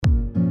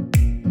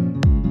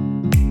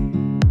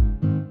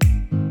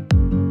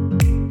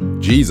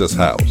Jesus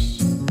House,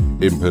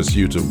 in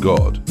pursuit of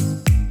God,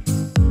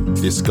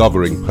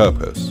 discovering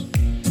purpose,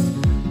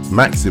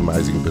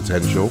 maximizing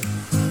potential,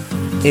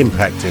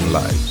 impacting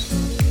lives.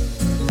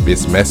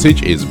 This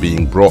message is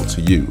being brought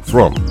to you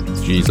from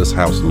Jesus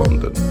House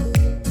London.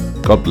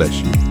 God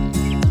bless you.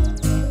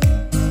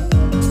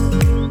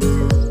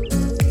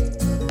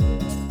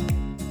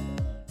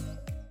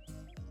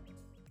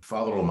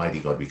 Father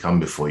Almighty God, we come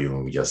before you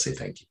and we just say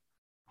thank you.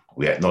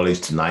 We acknowledge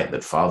tonight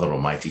that, Father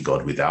Almighty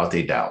God, without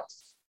a doubt,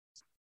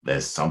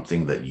 there's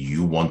something that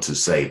you want to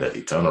say, that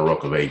Eternal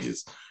Rock of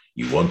Ages,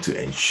 you want to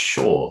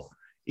ensure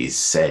is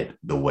said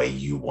the way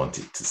you want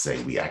it to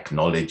say. We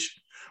acknowledge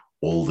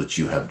all that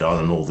you have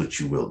done and all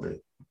that you will do.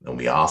 And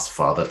we ask,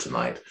 Father,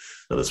 tonight,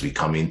 that as we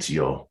come into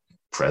your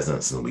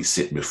presence and we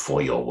sit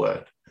before your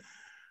word,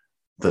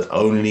 that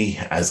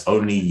as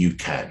only you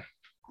can,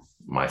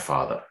 my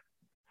Father,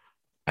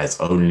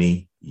 as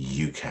only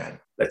you can,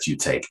 that you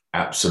take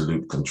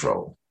absolute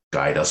control.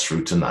 Guide us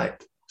through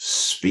tonight.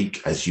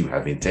 Speak as you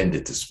have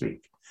intended to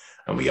speak.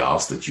 And we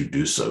ask that you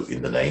do so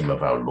in the name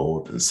of our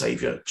Lord and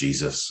Savior,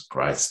 Jesus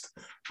Christ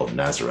of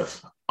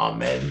Nazareth.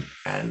 Amen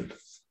and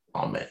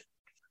amen.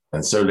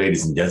 And so,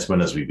 ladies and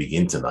gentlemen, as we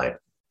begin tonight,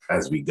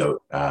 as we go,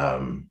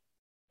 I'll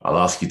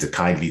ask you to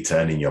kindly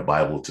turn in your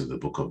Bible to the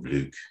book of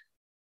Luke.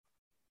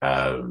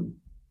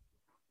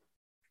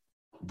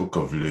 Book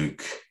of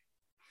Luke,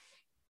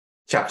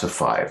 chapter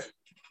 5.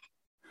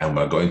 And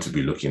we're going to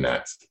be looking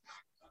at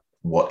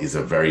what is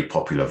a very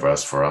popular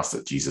verse for us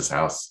at Jesus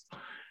House.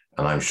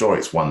 And I'm sure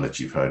it's one that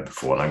you've heard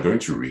before. And I'm going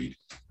to read.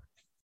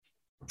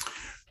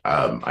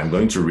 I'm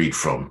going to read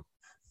from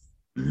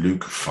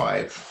Luke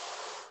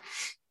 5.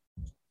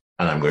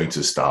 And I'm going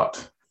to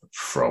start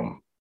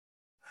from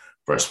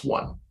verse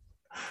 1.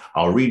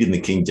 I'll read in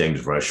the King James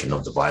Version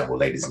of the Bible,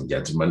 ladies and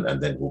gentlemen,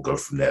 and then we'll go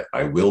from there.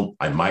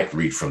 I might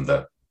read from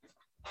the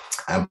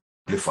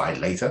Amplified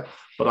later,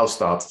 but I'll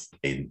start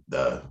in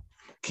the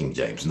King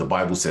James. And the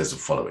Bible says the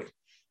following.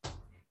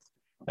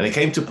 And it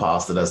came to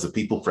pass that as the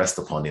people pressed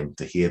upon him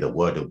to hear the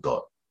word of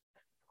God,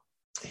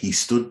 he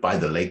stood by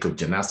the lake of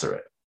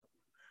Gennesaret,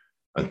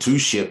 and two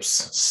ships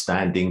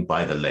standing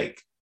by the lake,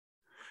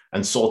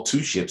 and saw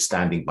two ships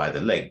standing by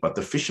the lake, but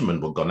the fishermen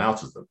were gone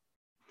out of them,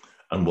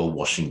 and were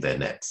washing their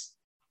nets.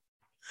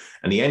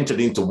 And he entered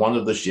into one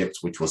of the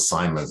ships, which was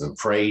Simon's, and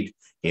prayed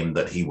him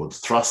that he would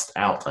thrust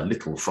out a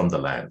little from the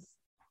land.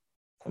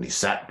 And he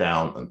sat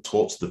down and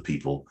taught the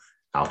people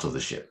out of the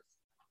ship.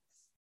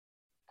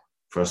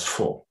 Verse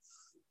 4.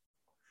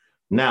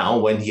 Now,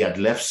 when he had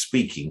left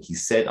speaking, he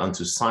said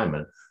unto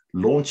Simon,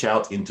 launch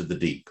out into the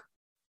deep,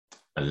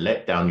 and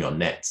let down your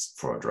nets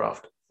for a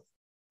draught.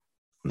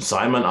 And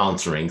Simon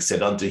answering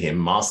said unto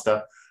him,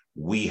 Master,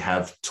 we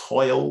have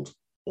toiled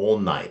all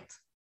night,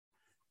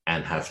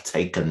 and have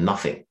taken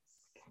nothing.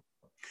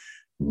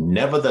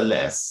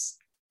 Nevertheless,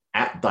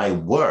 at thy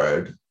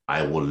word,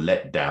 I will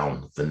let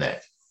down the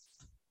net.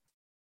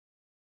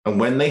 And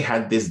when they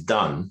had this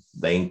done,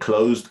 they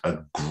enclosed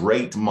a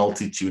great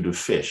multitude of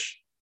fish,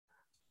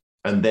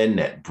 and their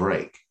net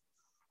brake.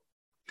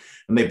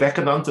 And they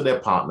beckoned unto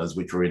their partners,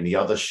 which were in the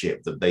other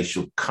ship, that they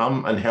should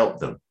come and help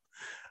them.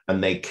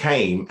 And they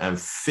came and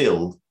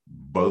filled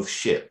both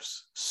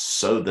ships,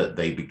 so that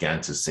they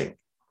began to sink.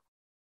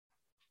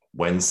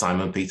 When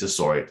Simon Peter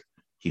saw it,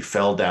 he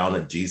fell down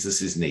at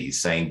Jesus'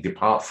 knees, saying,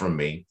 Depart from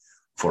me,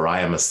 for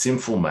I am a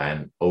sinful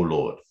man, O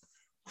Lord.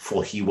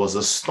 For he was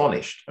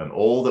astonished, and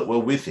all that were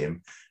with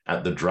him,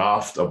 at the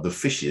draught of the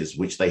fishes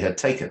which they had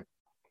taken.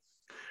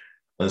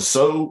 And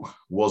so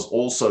was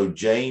also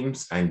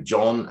James and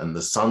John and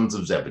the sons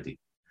of Zebedee,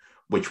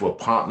 which were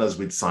partners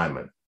with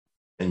Simon.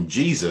 And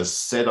Jesus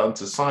said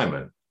unto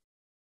Simon,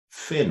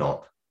 Fear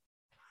not,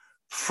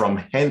 from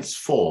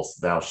henceforth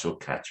thou shalt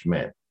catch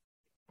men.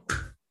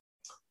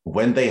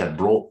 When they had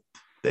brought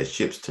their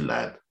ships to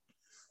land,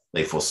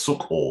 they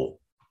forsook all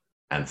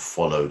and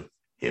followed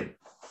him.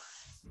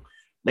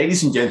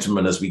 Ladies and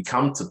gentlemen, as we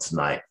come to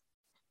tonight,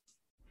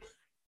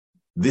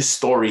 this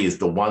story is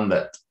the one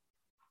that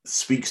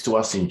speaks to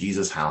us in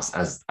Jesus' house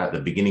as at the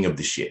beginning of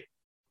this year.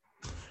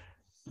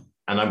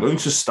 And I'm going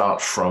to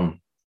start from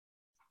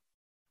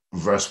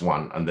verse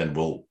 1, and then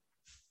we'll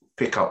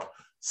pick up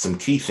some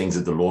key things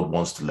that the Lord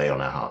wants to lay on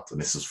our hearts.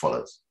 And this is as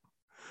follows.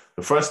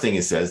 The first thing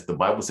it says, the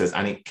Bible says,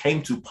 and it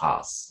came to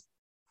pass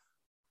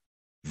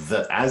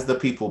that as the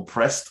people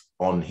pressed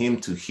on him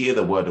to hear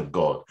the word of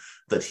God,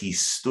 that he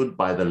stood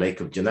by the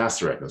lake of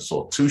Gennesaret and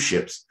saw two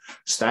ships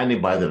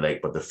standing by the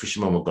lake, but the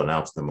fishermen were gone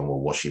out to them and were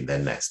washing their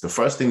nets. The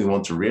first thing we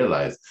want to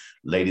realize,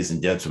 ladies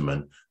and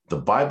gentlemen, the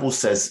Bible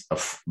says,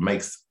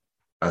 makes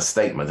a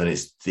statement, and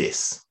it's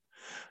this.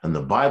 And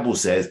the Bible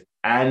says,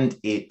 and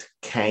it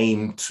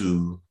came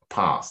to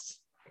pass.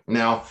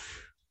 Now,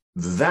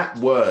 that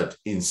word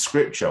in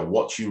scripture,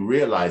 what you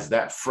realize,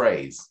 that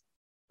phrase,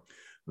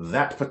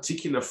 that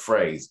particular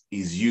phrase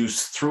is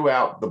used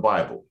throughout the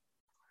Bible.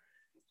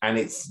 And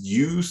it's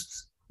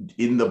used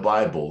in the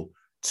Bible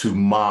to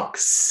mark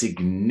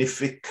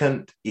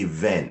significant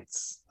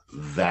events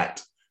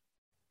that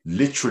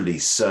literally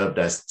served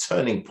as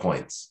turning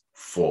points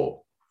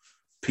for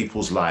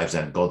people's lives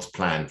and God's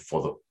plan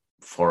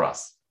for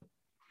us.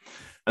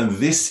 And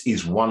this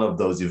is one of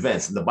those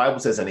events. And the Bible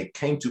says, and it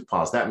came to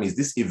pass. That means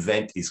this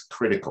event is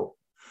critical.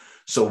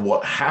 So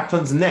what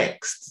happens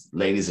next,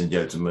 ladies and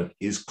gentlemen,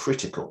 is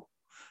critical.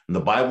 And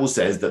the Bible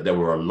says that there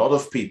were a lot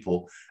of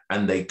people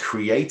and they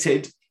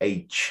created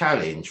a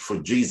challenge for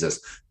Jesus,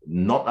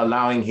 not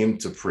allowing him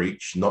to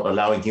preach, not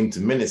allowing him to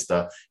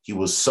minister. He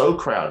was so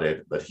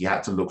crowded that he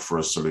had to look for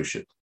a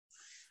solution.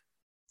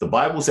 The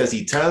Bible says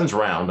he turns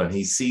around and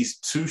he sees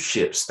two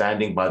ships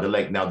standing by the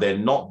lake. Now, they're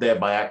not there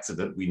by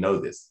accident. We know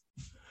this.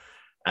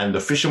 And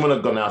the fishermen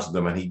had gone out of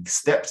them, and he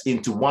steps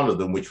into one of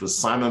them, which was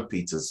Simon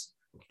Peter's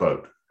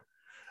boat.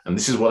 And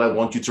this is what I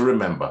want you to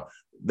remember.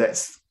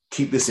 Let's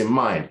keep this in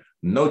mind.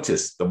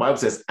 Notice the Bible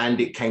says,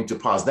 and it came to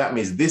pass. That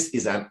means this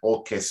is an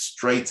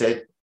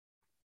orchestrated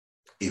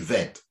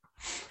event.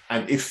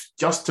 And if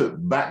just to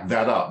back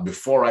that up,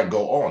 before I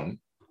go on,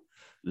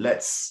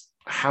 let's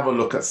have a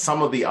look at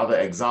some of the other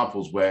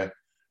examples where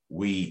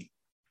we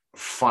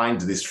find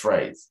this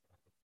phrase.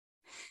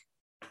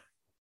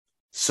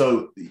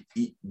 So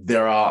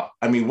there are,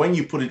 I mean, when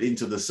you put it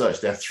into the search,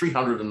 there are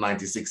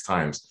 396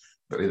 times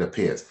that it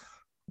appears.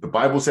 The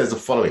Bible says the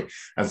following.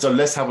 And so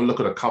let's have a look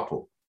at a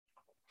couple.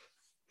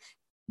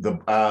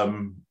 Let's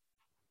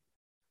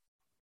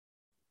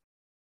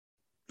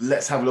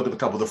have a look at the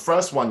couple. The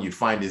first one you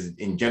find is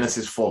in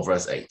Genesis 4,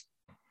 verse 8.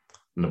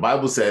 And the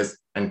Bible says,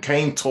 and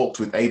Cain talked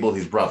with Abel,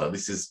 his brother.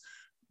 This is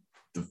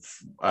the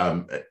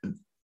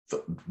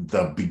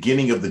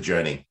beginning of the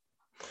journey.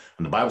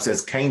 And the Bible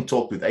says, Cain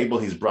talked with Abel,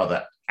 his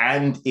brother,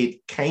 and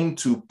it came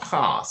to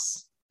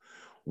pass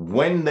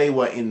when they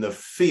were in the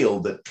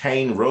field that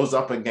Cain rose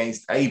up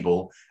against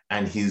Abel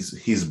and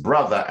his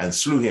brother and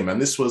slew him.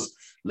 And this was,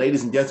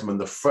 ladies and gentlemen,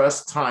 the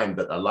first time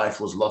that a life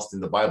was lost in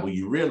the Bible.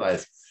 You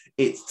realize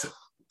it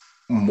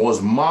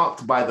was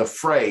marked by the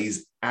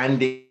phrase,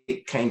 and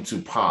it came to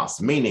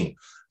pass, meaning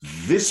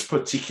this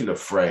particular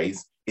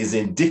phrase is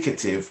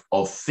indicative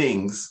of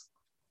things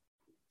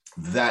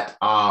that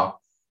are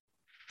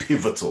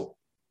pivotal.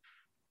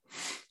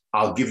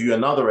 I'll give you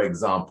another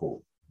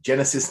example.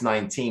 Genesis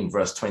 19,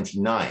 verse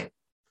 29.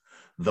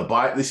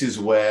 This is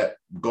where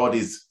God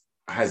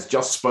has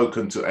just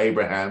spoken to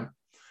Abraham,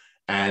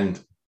 and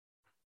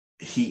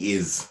he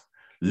is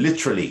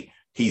literally,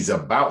 he's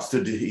about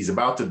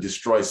to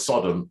destroy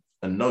Sodom.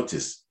 And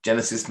notice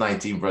Genesis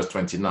 19, verse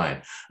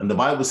 29. And the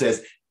Bible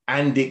says,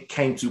 and it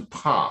came to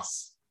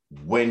pass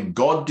when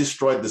God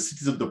destroyed the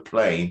cities of the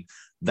plain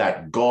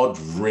that God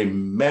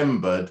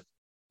remembered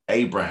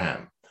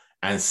Abraham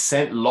and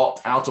sent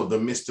Lot out of the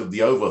midst of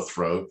the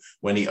overthrow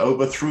when he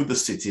overthrew the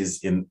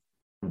cities in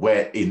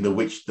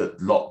which that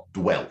Lot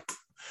dwelt.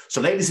 So,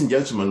 ladies and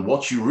gentlemen,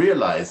 what you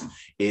realize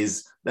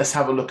is, let's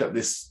have a look at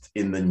this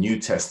in the New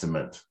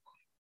Testament.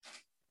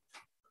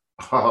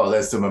 Oh,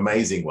 there's some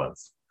amazing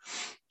ones.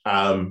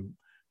 And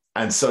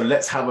so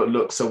let's have a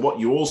look. So what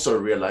you also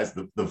realize,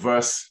 the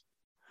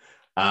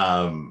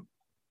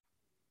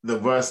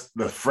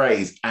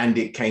phrase, and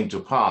it came to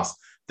pass,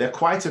 there are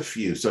quite a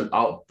few. So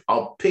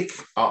I'll pick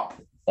up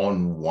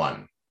on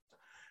one,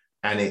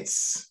 and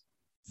it's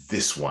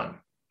this one.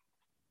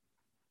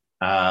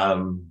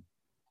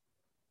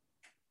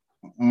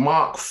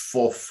 Mark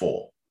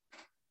 4:4.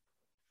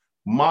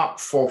 Mark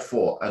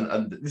 4:4,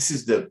 and this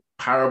is the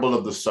parable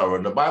of the sower.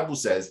 And the Bible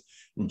says,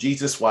 and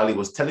Jesus, while he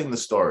was telling the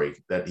story,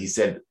 that he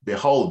said,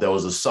 behold, there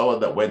was a sower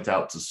that went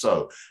out to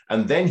sow.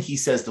 And then he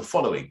says the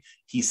following.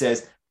 He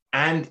says,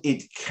 and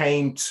it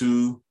came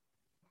to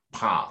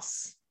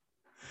pass.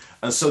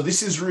 And so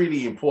this is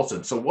really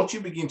important. So what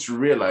you begin to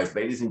realize,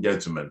 ladies and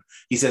gentlemen,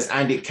 he says,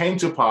 and it came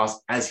to pass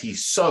as he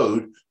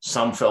sowed,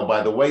 some fell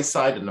by the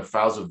wayside, and the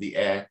fowls of the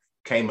air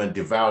came and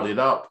devoured it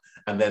up.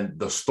 And then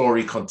the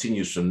story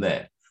continues from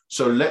there.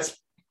 So let's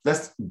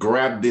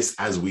grab this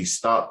as we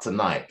start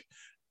tonight.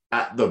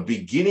 At the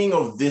beginning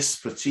of this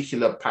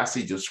particular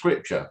passage of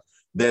scripture,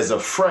 there's a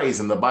phrase,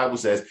 and the Bible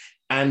says,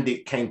 and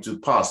it came to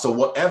pass. So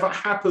whatever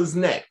happens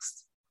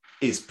next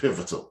is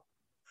pivotal.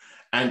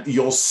 And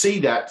you'll see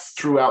that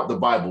throughout the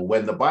Bible.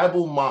 When the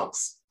Bible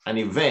marks an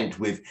event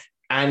with,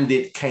 and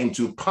it came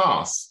to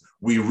pass,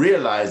 we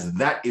realize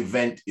that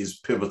event is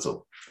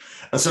pivotal.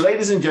 And so,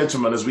 ladies and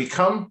gentlemen, as we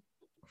come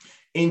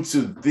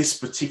into this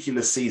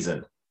particular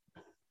season,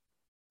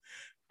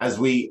 as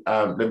we,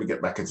 let me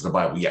get back into the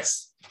Bible.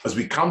 Yes. As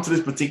we come to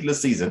this particular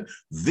season,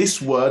 this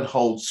word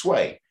holds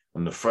sway.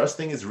 And the first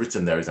thing is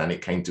written there is, and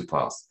it came to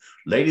pass.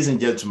 Ladies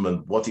and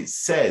gentlemen, what it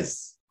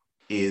says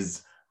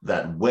is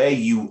that where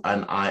you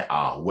and I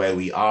are, where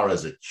we are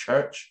as a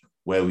church,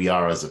 where we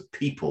are as a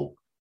people,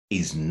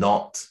 is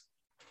not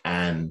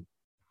an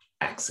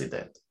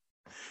accident.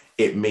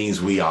 It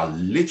means we are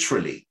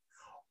literally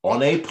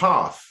on a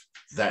path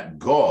that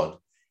God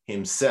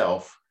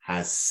himself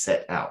has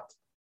set out.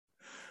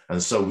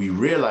 And so we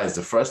realize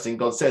the first thing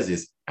God says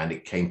is, and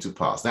it came to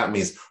pass. That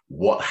means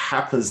what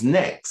happens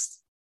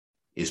next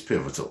is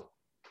pivotal.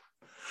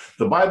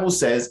 The Bible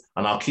says,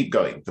 and I'll keep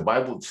going.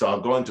 So I'll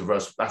go into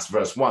verse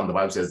 1. The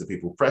Bible says the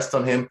people pressed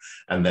on him.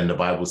 And then the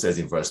Bible says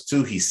in verse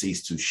 2, he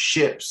sees two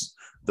ships.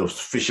 The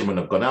fishermen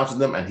have gone out of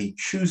them, and he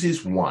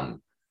chooses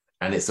one,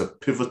 and it's a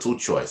pivotal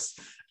choice,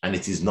 and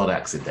it is not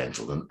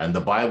accidental. And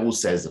the Bible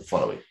says the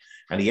following: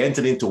 and he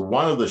entered into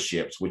one of the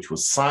ships, which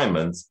was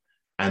Simon's,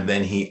 and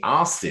then he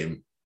asked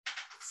him,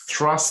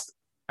 thrust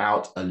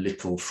out a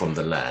little from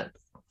the land.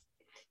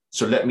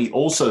 So let me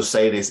also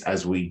say this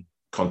as we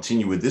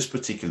continue with this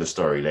particular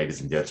story,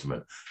 ladies and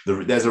gentlemen.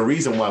 There's a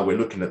reason why we're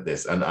looking at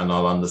this, and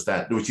I'll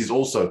understand, which is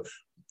also,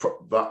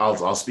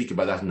 I'll speak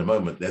about that in a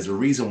moment. There's a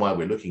reason why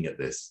we're looking at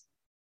this.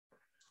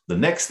 The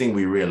next thing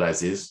we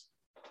realize is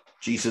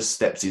Jesus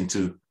steps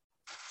into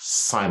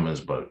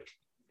Simon's boat.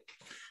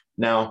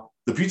 Now,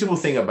 the beautiful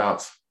thing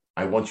about,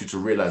 I want you to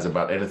realize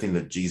about anything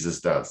that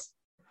Jesus does,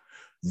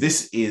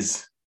 this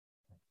is,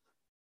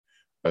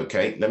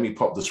 okay, let me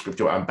pop the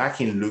scripture. I'm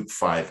back in Luke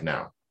 5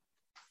 now.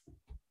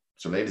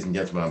 So ladies and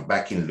gentlemen, I'm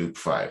back in Luke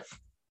 5.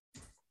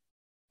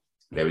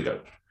 There we go.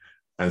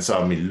 And so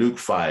I'm in Luke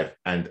 5,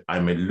 and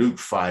I'm in Luke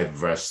 5,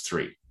 verse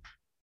 3.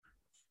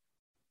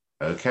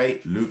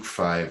 Okay, Luke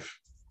 5,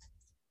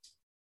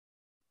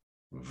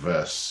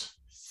 verse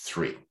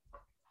 3.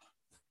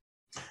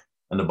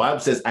 And the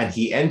Bible says, and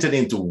he entered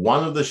into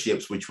one of the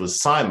ships, which was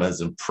Simon's,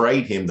 and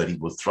prayed him that he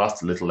would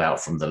thrust a little out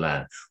from the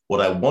land.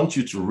 What I want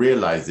you to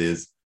realize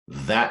is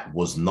that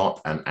was not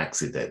an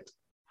accident.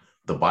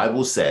 The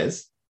Bible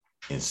says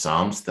in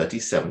Psalms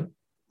 37,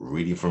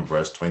 reading from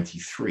verse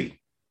 23,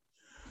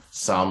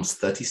 Psalms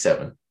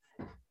 37,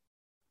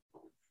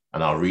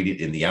 and I'll read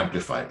it in the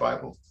Amplified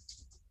Bible.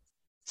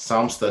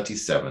 Psalms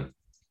 37,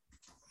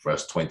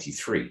 verse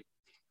 23.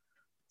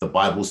 The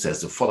Bible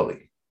says the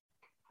following: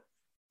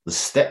 the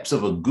steps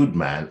of a good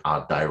man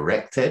are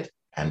directed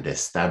and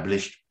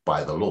established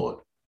by the Lord,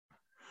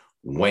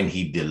 when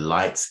he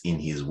delights in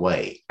his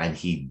way and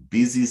he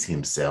busies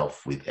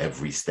himself with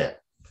every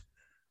step.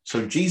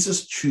 So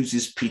Jesus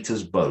chooses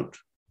Peter's boat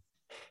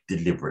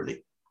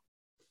deliberately.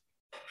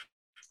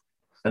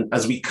 And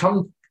as we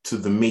come to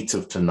the meat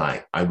of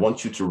tonight, I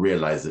want you to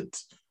realize that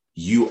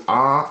you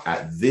are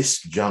at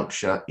this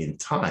juncture in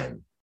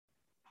time,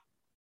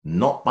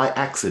 not by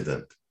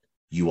accident.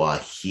 You are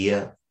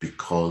here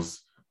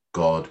because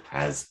God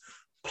has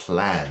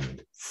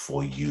planned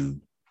for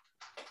you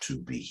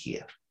to be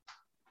here.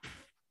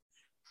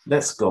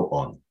 Let's go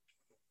on.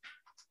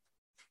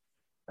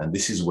 And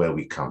this is where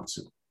we come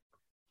to.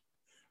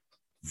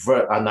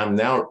 And I'm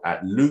now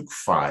at Luke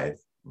 5,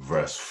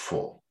 verse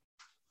 4.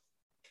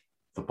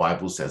 The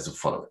Bible says the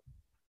following: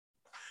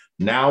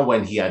 now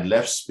when he had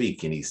left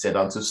speaking, he said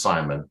unto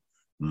Simon,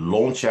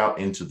 launch out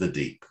into the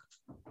deep.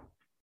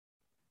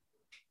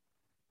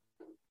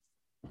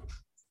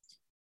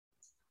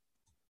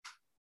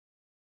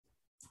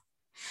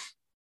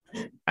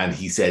 And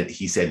he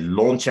said,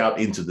 launch out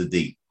into the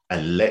deep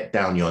and let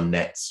down your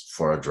nets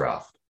for a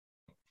draught.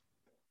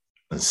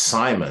 And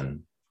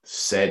Simon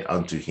said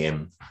unto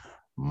him,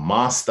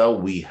 Master,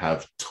 we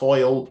have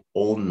toiled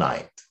all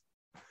night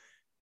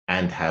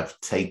and have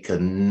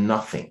taken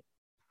nothing.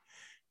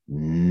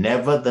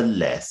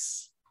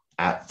 Nevertheless,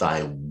 at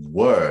thy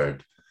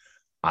word,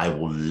 I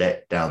will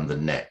let down the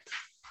net.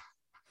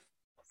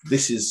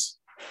 This is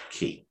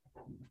key.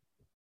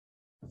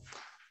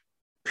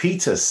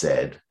 Peter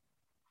said,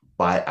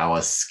 by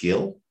our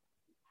skill,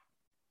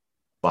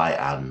 by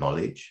our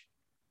knowledge,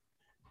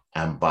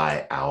 and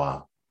by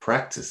our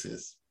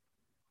practices,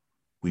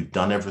 we've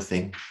done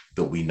everything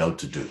that we know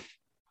to do.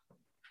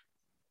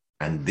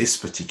 And this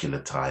particular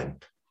time,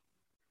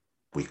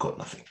 we got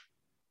nothing.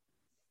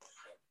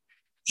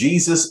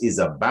 Jesus is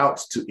about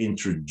to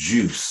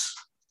introduce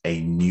a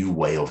new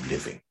way of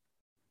living.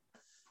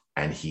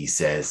 And he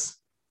says,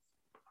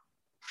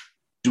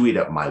 do it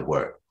at my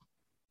word.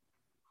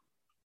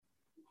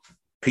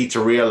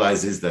 Peter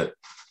realizes that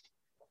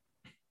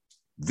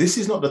this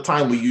is not the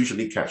time we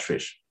usually catch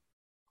fish.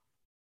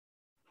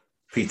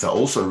 Peter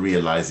also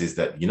realizes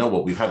that, you know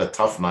what, we've had a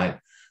tough night.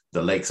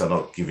 The lakes are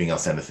not giving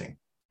us anything.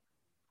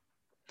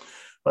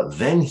 But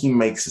then he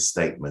makes a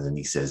statement and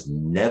he says,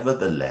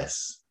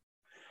 nevertheless,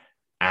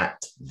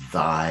 at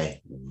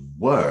thy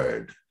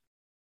word,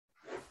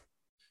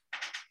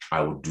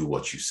 I will do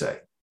what you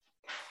say.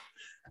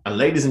 And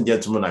ladies and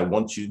gentlemen, I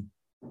want you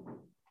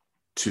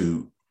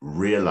to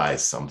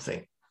realize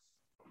something.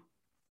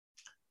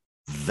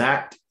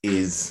 That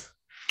is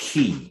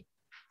key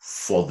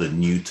for the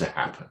new to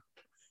happen,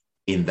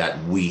 in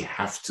that we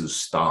have to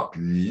start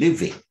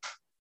living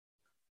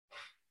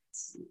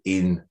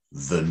in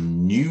the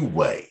new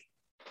way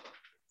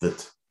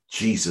that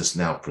Jesus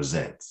now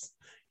presents.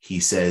 He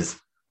says,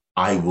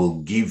 I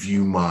will give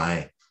you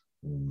my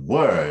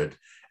word,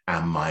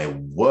 and my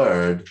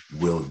word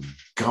will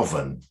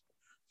govern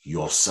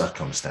your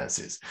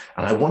circumstances.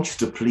 And I want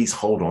you to please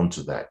hold on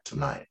to that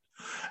tonight.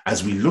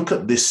 As we look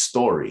at this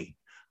story,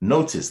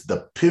 notice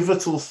the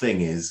pivotal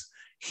thing is,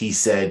 he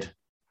said,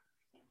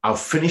 I'll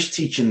finish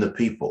teaching the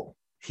people.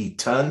 He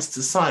turns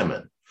to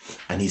Simon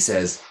and he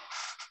says,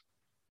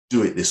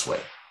 do it this way.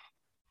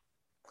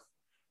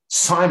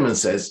 Simon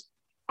says,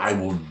 I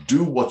will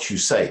do what you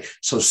say.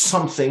 So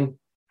something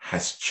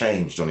has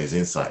changed on his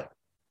inside.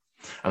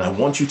 And I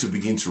want you to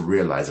begin to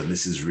realize, and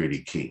this is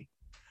really key,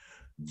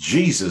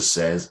 Jesus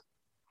says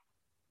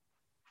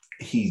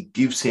he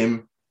gives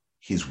him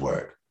his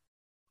word.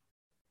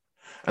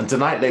 And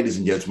tonight, ladies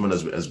and gentlemen,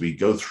 as we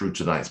go through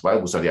tonight's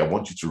Bible study, I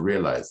want you to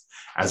realize,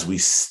 as we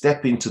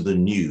step into the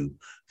new,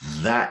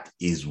 that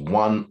is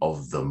one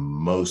of the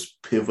most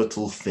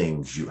pivotal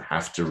things you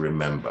have to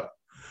remember,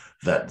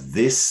 that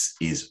this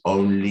is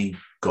only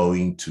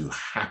going to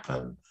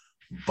happen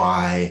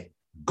by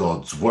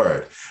God's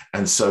word.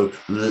 And so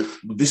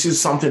this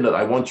is something that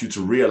I want you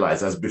to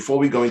realize, as before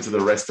we go into the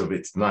rest of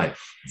it tonight,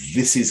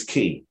 this is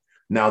key.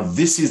 Now,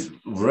 this is,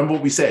 remember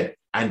what we said,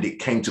 and it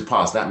came to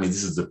pass. That means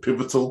this is the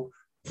pivotal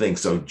thing.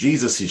 So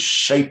Jesus is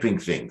shaping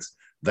things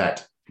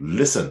that,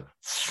 listen,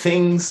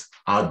 things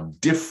are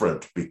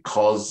different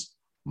because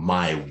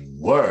my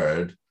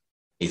word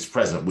is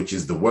present, which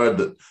is the word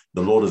that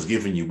the Lord has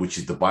given you, which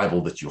is the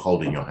Bible that you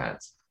hold in your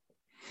hands.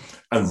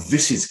 And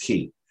this is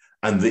key.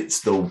 And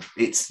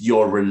it's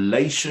your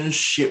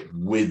relationship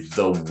with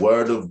the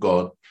word of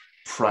God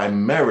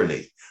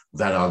primarily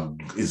that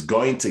is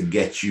going to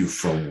get you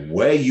from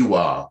where you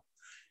are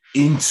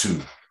into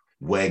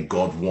where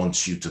God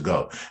wants you to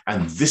go.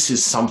 And this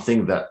is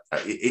something that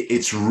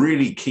it's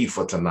really key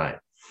for tonight,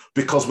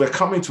 because we're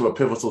coming to a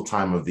pivotal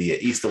time of the year.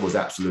 Easter was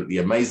absolutely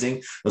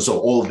amazing. And so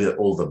all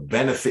the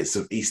benefits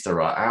of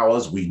Easter are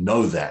ours. We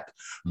know that.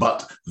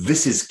 But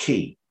this is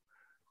key.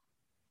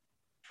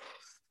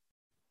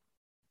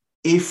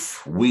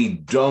 If we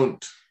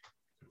don't,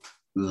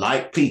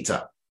 like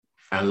Peter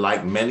and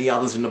like many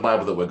others in the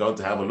Bible that we're going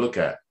to have a look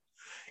at,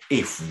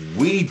 if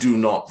we do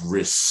not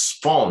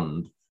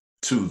respond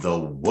to the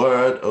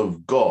word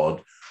of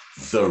God,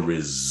 the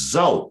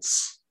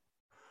results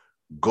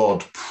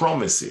God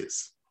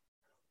promises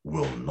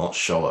will not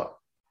show up.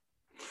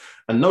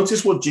 And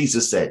notice what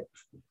Jesus said.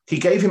 He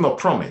gave him a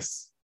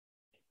promise.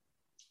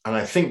 And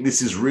I think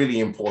this is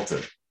really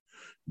important.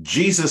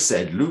 Jesus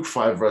said, Luke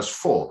 5, verse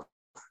 4,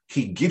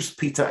 he gives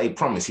Peter a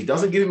promise. He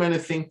doesn't give him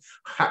anything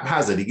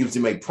haphazard. He gives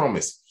him a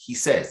promise. He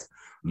says,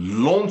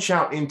 launch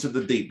out into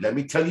the deep. Let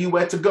me tell you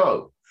where to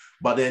go.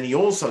 But then he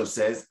also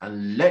says,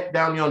 and let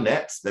down your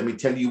nets. Let me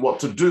tell you what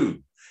to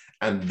do.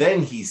 And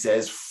then he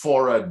says,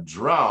 for a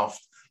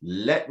draft,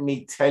 let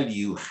me tell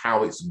you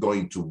how it's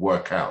going to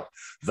work out.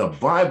 The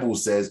Bible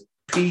says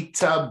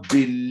Peter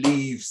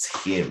believes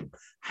him.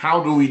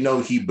 How do we know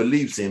he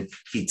believes him?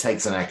 He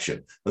takes an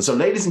action. And so,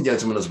 ladies and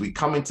gentlemen, as we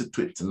come into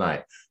it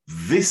tonight,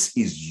 this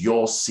is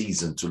your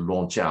season to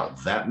launch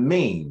out. That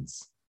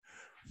means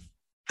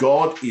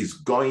God is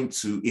going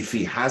to, if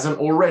he hasn't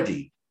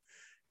already,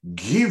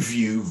 give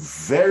you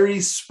very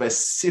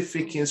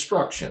specific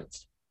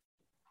instructions.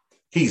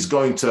 He's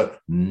going to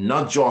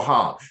nudge your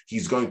heart.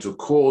 He's going to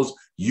cause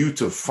you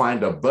to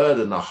find a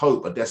burden, a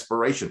hope, a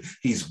desperation.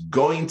 He's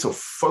going to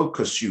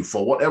focus you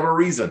for whatever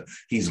reason.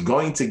 He's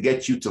going to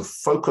get you to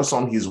focus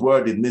on his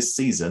word in this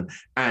season.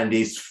 And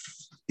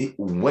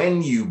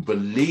when you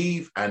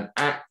believe and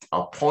act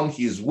upon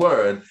his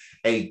word,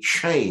 a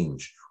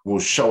change will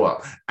show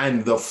up.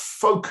 And the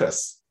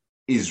focus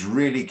is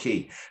really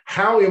key.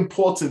 How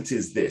important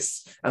is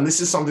this? And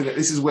this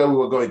is where we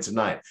were going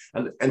tonight.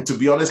 And to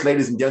be honest,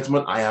 ladies and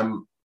gentlemen,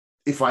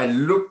 if I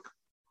look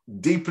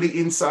deeply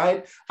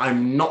inside,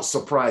 I'm not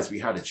surprised we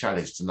had a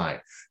challenge tonight.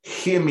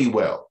 Hear me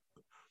well.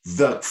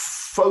 The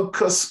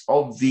focus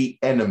of the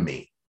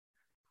enemy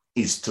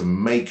is to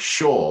make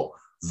sure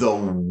the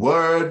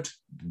word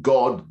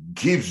God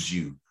gives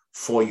you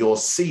for your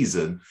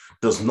season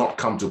does not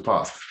come to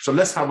pass. So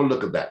let's have a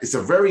look at that. It's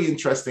a very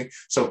interesting.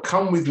 So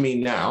come with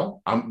me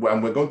now. And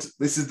we're going to,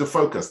 this is the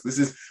focus. This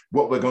is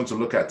what we're going to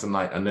look at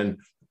tonight. And then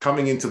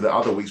coming into the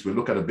other weeks, we'll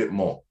look at a bit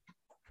more.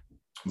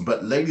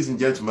 But ladies and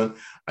gentlemen,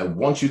 I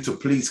want you to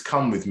please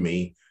come with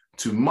me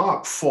to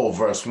Mark 4,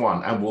 verse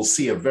 1, and we'll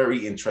see a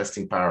very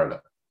interesting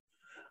parallel.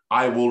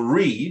 I will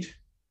read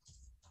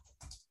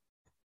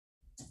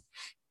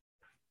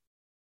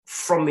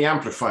from the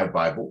Amplified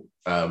Bible,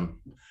 and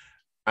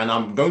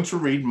I'm going to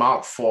read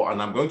Mark 4, and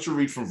I'm going to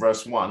read from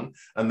verse 1,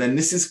 and then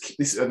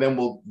and then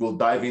we'll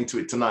dive into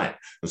it tonight.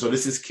 And so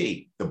this is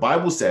key. The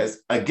Bible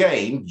says,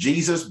 again,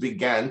 Jesus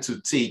began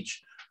to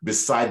teach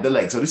beside the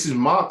lake. So this is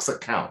Mark's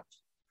account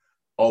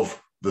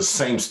of the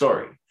same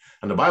story.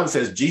 And the Bible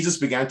says, Jesus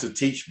began to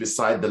teach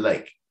beside the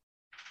lake,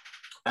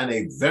 and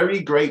a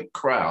very great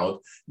crowd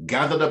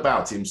gathered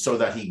about him, so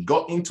that he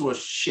got into a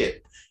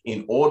ship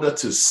in order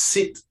to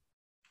sit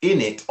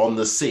in it on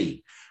the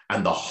sea.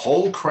 And the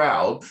whole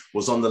crowd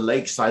was on the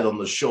lakeside on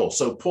the shore.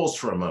 So pause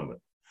for a moment.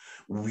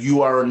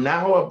 You are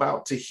now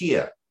about to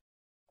hear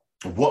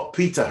what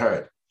Peter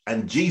heard.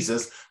 And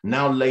Jesus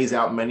now lays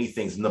out many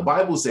things. And the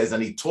Bible says,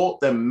 and he taught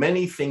them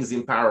many things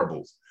in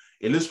parables,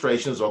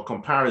 illustrations or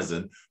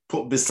comparison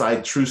put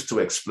beside truths to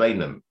explain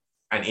them.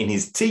 And in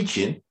his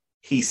teaching,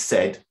 he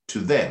said to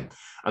them,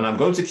 and I'm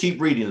going to keep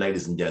reading,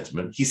 ladies and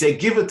gentlemen. He said,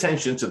 give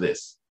attention to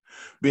this.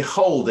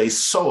 Behold, a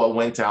sower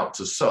went out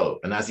to sow,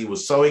 and as he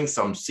was sowing,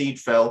 some seed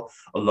fell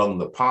along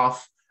the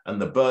path, and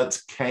the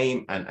birds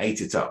came and ate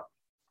it up.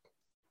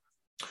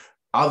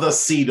 Other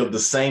seed of the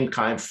same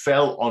kind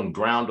fell on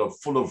ground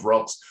full of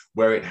rocks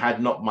where it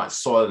had not much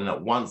soil, and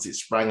at once it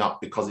sprang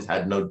up because it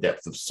had no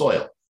depth of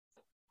soil.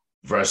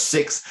 Verse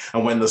 6,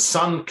 and when the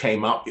sun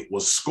came up, it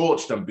was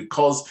scorched, and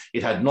because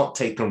it had not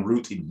taken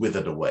root, it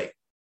withered away.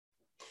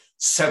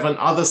 7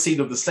 other seed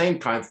of the same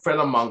kind fell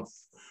among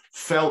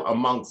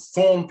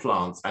thorn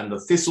plants, and the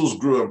thistles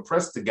grew and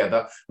pressed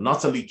together and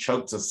utterly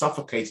choked and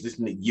suffocated it,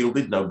 and it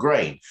yielded no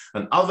grain.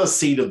 And other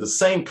seed of the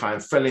same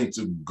kind fell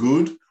into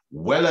good,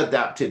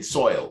 well-adapted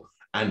soil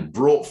and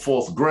brought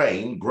forth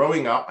grain,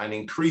 growing up and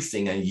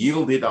increasing, and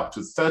yielded up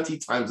to 30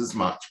 times as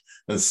much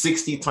and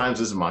 60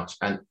 times as much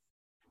and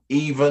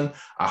even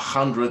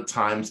 100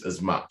 times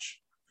as much.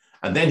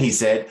 And then he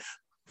said,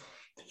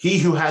 he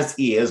who has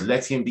ears,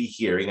 let him be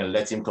hearing, and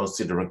let him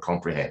consider and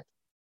comprehend.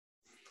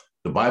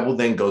 The Bible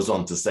then goes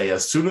on to say,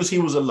 as soon as he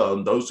was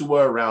alone, those who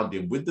were around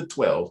him with the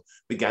 12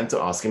 began to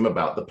ask him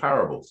about the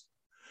parables.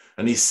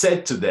 And he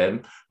said to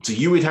them, to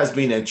you it has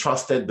been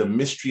entrusted the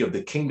mystery of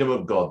the kingdom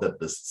of God,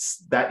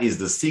 that is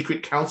the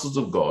secret counsels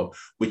of God,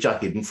 which are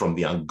hidden from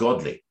the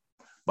ungodly.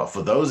 But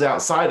for those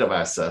outside of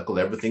our circle,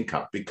 everything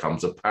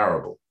becomes a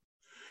parable,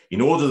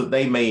 in order that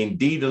they may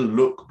indeed and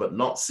look, but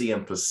not see,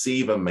 and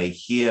perceive and may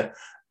hear,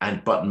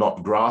 and but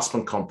not grasp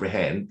and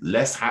comprehend,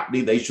 lest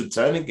haply they should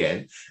turn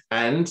again,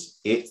 and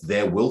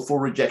their willful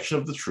rejection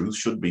of the truth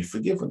should be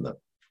forgiven them.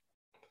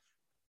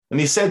 And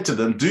he said to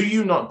them, do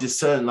you not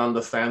discern and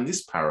understand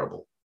this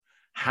parable?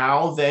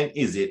 How then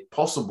is it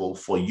possible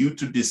for you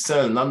to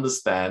discern and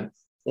understand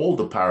all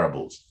the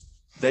parables?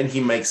 Then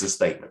he makes a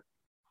statement.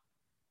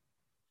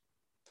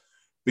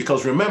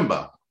 Because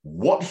remember,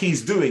 what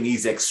he's doing,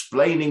 he's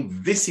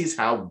explaining this is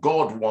how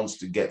God wants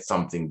to get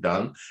something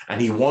done,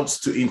 and he wants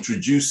to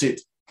introduce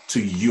it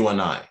to you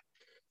and I.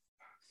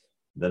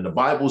 Then the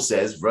Bible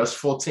says, verse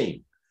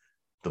 14,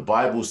 the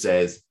Bible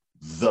says,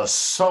 the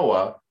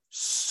sower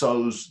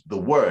sows the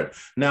word.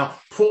 Now,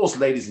 pause,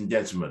 ladies and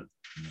gentlemen.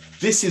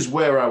 This is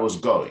where I was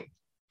going.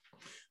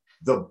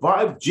 The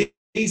Bible,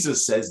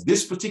 Jesus says,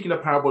 this particular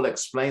parable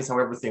explains how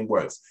everything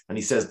works. And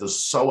he says, the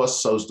sower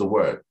sows the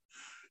word.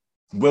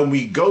 When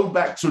we go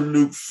back to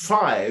Luke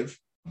 5,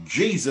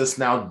 Jesus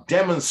now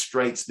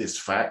demonstrates this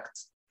fact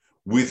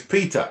with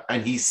Peter.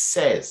 And he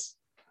says,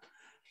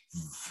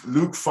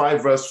 Luke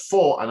 5, verse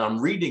 4, and I'm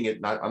reading it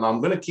now, and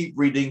I'm going to keep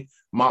reading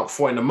Mark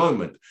 4 in a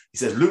moment. He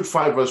says, Luke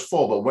 5, verse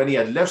 4, but when he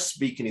had left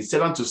speaking, he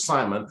said unto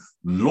Simon,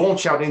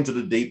 launch out into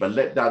the deep and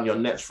let down your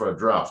nets for a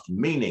draught.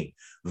 Meaning,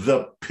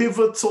 the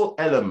pivotal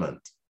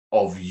element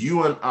of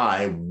you and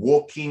I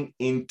walking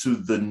into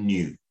the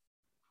new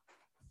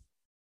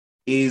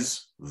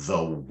is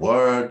the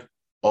word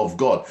of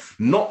God.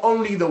 Not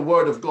only the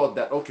word of God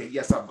that, okay,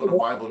 yes, I've got a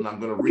Bible and I'm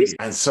going to read it.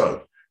 And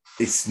so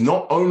it's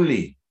not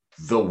only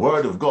the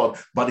word of God,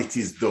 but it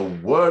is the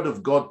word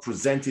of God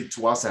presented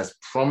to us as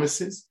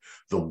promises,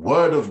 the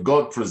word of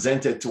God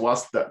presented to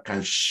us that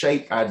can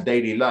shape our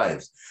daily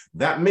lives.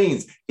 That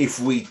means if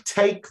we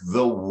take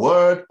the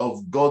word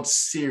of God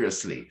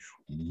seriously,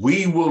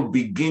 we will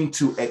begin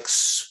to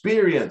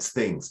experience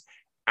things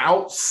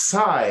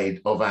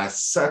outside of our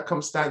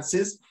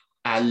circumstances,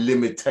 our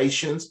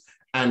limitations,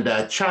 and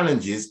our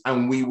challenges,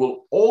 and we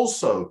will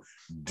also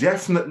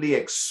definitely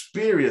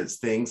experience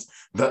things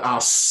that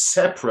are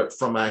separate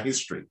from our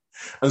history.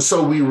 And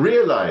so we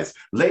realize,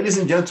 ladies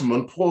and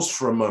gentlemen, pause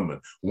for a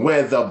moment,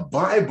 where the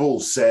Bible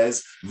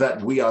says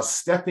that we are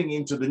stepping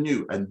into the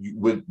new, and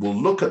we'll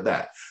look at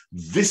that.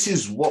 This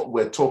is what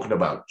we're talking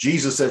about.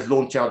 Jesus says,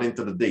 launch out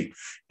into the deep.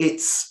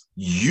 It's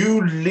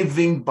you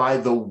living by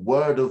the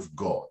word of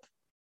God.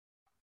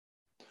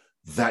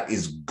 That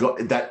is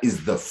God, that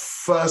is the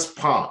first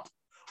part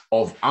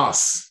of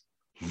us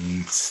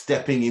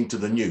stepping into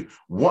the new.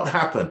 What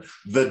happened?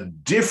 The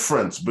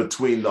difference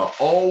between the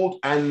old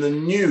and the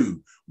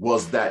new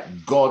was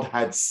that God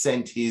had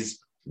sent his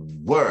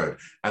word.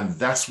 And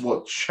that's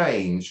what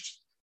changed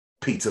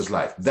Peter's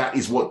life. That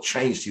is what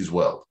changed his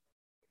world.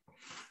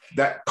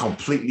 That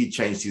completely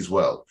changed his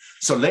world.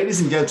 So,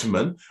 ladies and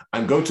gentlemen,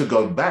 I'm going to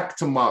go back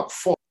to Mark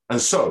 4. And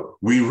so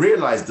we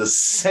realize the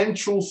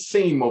central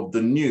theme of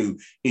the new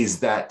is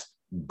that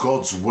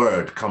God's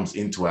word comes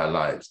into our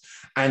lives.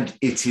 And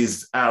it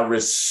is our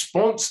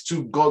response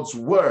to God's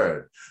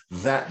word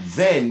that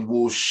then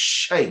will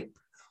shape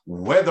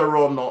whether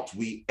or not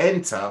we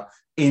enter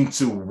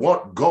into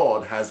what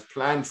God has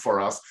planned for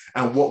us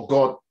and what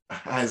God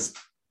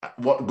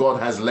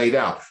has laid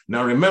out.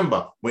 Now,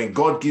 remember, when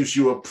God gives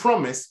you a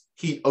promise,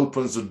 he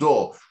opens the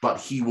door, but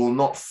he will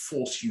not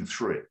force you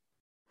through it.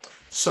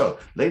 So,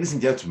 ladies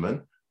and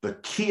gentlemen, the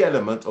key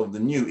element of the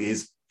new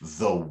is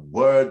the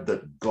word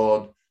that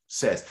God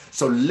says.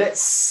 So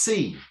let's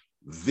see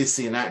this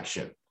in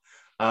action.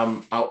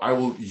 I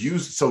will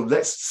use, so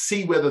let's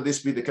see whether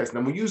this be the case.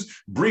 Now we'll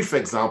use brief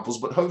examples,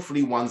 but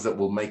hopefully ones that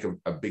will make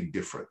a big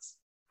difference.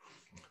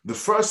 The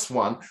first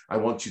one I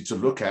want you to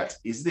look at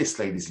is this,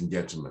 ladies and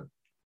gentlemen,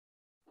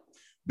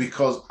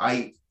 because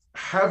I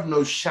have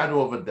no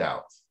shadow of a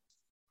doubt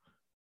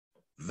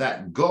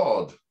that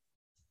God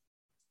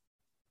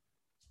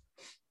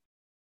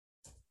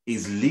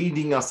is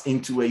leading us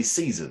into a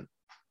season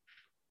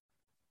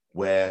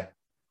where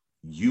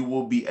you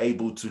will be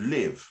able to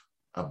live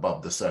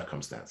above the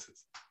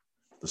circumstances.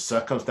 The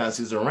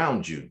circumstances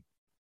around you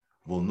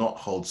will not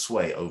hold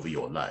sway over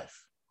your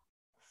life.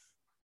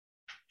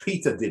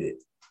 Peter did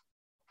it.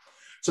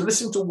 So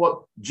listen to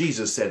what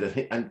Jesus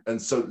said.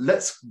 And so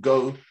let's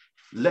go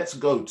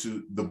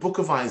to the book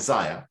of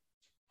Isaiah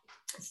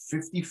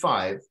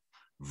 55,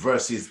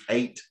 verses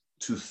 8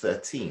 to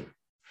 13.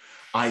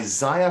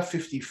 Isaiah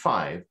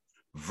 55,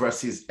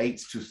 verses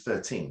 8 to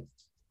 13.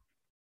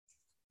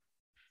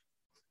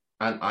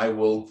 And I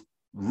will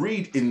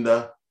read in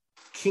the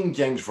King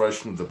James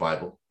Version of the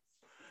Bible.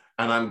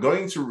 And I'm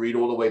going to read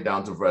all the way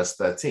down to verse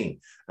 13.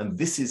 And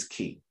this is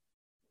key.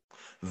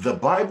 The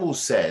Bible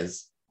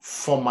says,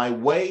 "For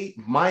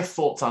my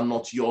thoughts are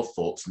not your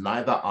thoughts,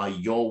 neither are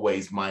your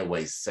ways my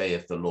ways,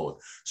 saith the Lord."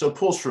 So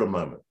pause for a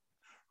moment.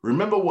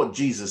 Remember what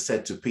Jesus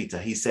said to Peter.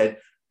 He said,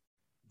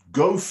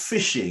 go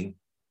fishing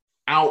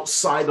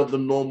outside of the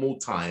normal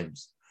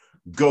times.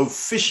 Go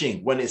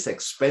fishing when it's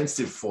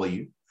expensive for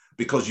you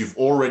because you've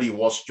already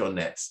washed your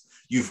nets.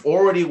 You've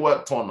already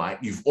worked all night.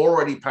 You've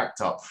already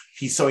packed up.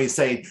 He's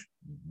saying,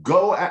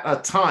 go at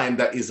a time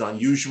that is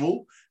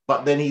unusual.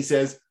 But then he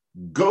says,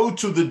 go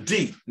to the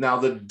deep. Now,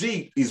 the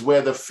deep is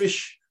where the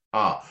fish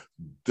are.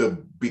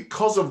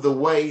 Because of the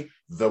way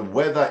the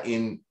weather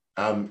in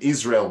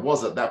Israel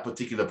was at that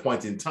particular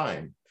point in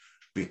time,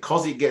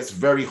 because it gets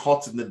very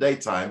hot in the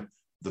daytime,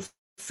 the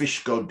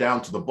fish go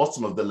down to the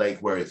bottom of the lake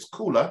where it's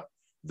cooler.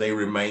 They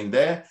remain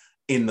there.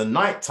 In the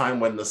nighttime,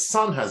 when the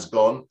sun has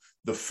gone,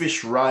 the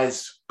fish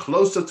rise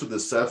closer to the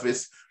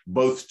surface,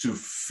 both to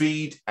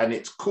feed and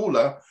it's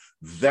cooler.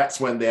 That's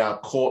when they are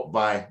caught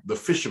by the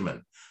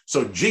fishermen.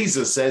 So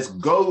Jesus says,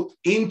 go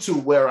into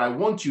where I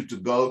want you to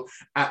go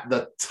at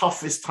the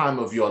toughest time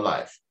of your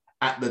life,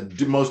 at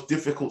the most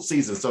difficult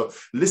season. So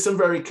listen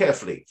very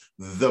carefully.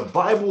 The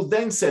Bible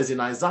then says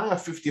in Isaiah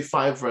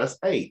 55, verse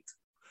 8,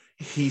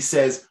 he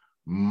says,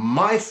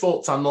 my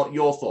thoughts are not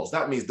your thoughts.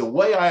 That means the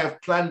way I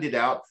have planned it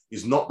out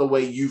is not the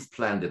way you've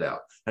planned it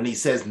out. And he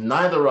says,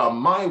 neither are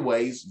my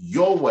ways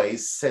your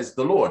ways, says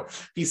the Lord.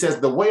 He says,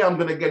 the way I'm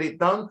going to get it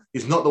done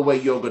is not the way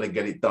you're going to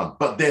get it done.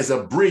 But there's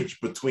a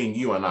bridge between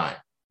you and I.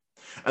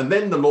 And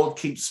then the Lord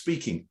keeps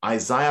speaking.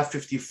 Isaiah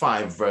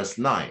 55, verse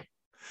 9.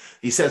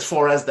 He says,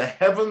 for as the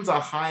heavens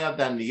are higher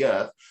than the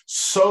earth,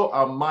 so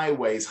are my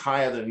ways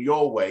higher than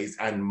your ways,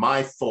 and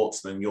my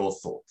thoughts than your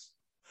thoughts.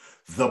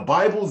 The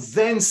Bible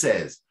then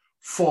says,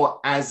 for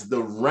as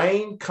the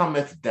rain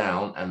cometh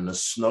down and the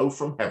snow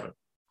from heaven,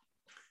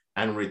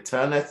 and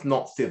returneth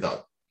not thither,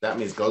 that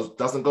means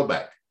doesn't go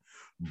back,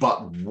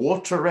 but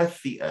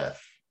watereth the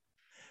earth.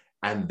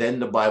 And then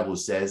the Bible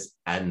says,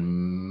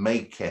 and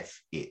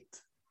maketh it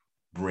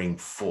bring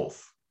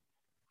forth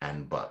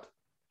and bud,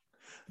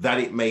 that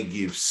it may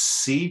give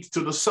seed to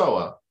the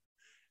sower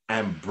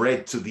and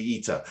bread to the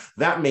eater.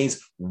 That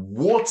means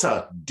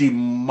water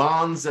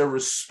demands a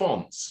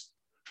response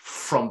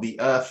from the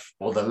earth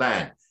or the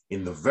land,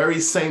 in the very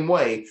same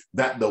way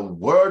that the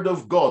word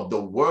of God,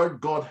 the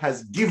word God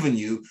has given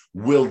you,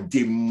 will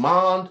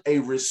demand a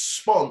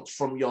response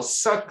from your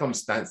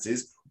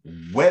circumstances,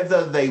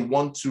 whether they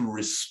want to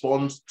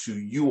respond to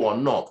you or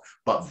not,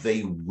 but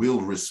they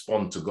will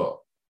respond to God.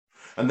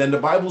 And then the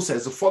Bible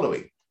says the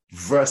following,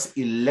 verse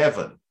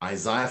 11,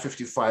 Isaiah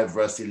 55,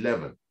 verse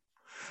 11.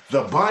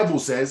 The Bible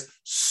says,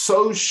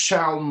 so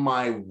shall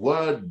my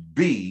word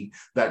be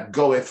that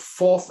goeth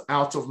forth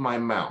out of my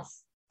mouth.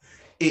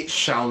 It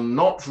shall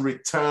not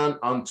return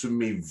unto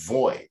me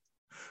void,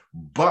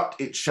 but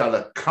it shall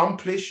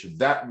accomplish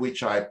that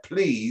which I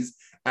please,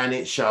 and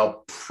it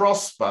shall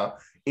prosper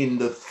in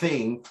the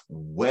thing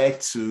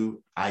whereto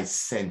I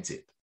sent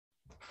it.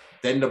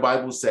 Then the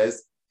Bible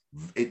says,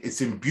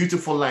 it's in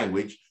beautiful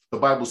language. The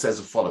Bible says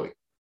the following.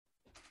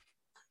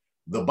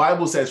 The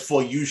Bible says,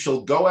 for you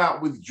shall go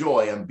out with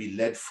joy and be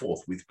led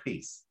forth with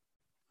peace.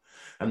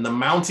 And the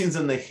mountains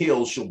and the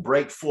hills shall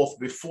break forth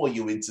before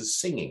you into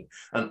singing,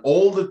 and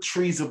all the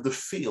trees of the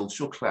field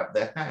shall clap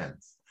their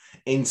hands.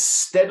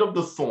 Instead of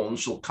the thorn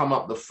shall come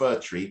up the fir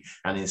tree,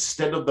 and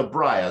instead of the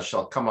briar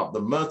shall come up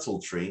the myrtle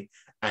tree,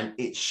 and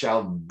it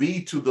shall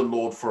be to the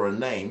Lord for a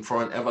name,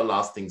 for an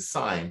everlasting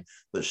sign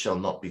that shall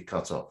not be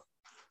cut off.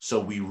 So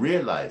we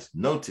realize,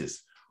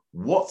 notice,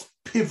 what's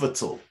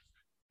pivotal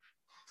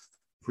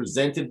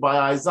presented by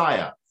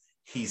Isaiah.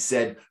 He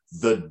said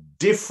the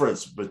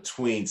difference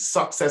between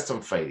success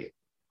and failure,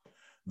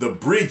 the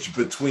bridge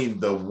between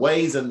the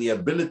ways and the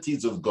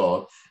abilities of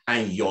God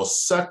and your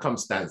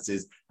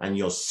circumstances and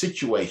your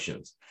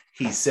situations,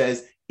 he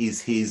says,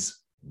 is his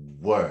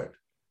word.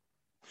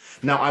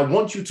 Now, I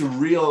want you to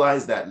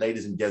realize that,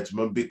 ladies and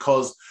gentlemen,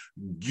 because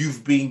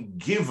you've been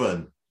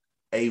given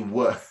a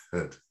word.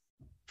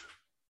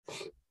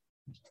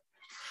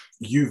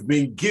 You've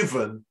been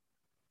given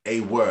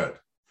a word.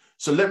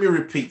 So let me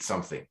repeat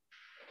something.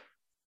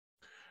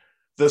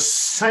 The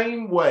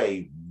same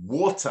way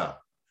water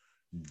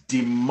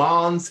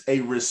demands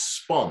a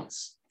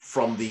response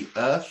from the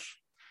earth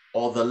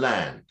or the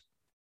land,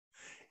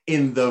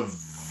 in the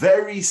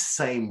very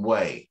same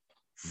way,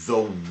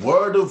 the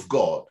word of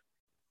God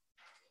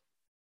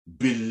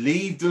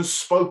believed and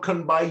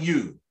spoken by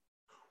you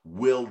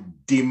will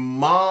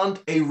demand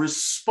a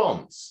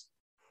response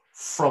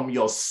from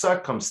your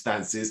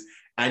circumstances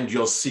and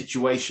your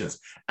situations.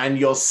 And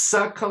your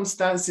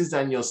circumstances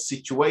and your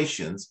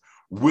situations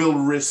will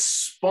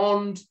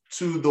respond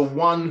to the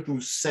one who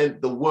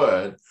sent the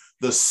word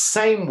the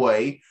same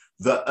way.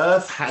 The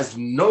earth has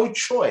no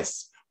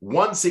choice.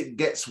 Once it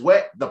gets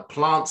wet, the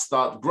plants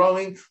start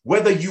growing,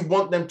 whether you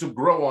want them to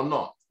grow or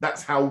not.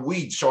 That's how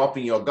weeds show up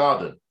in your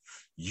garden.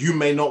 You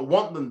may not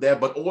want them there,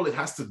 but all it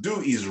has to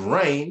do is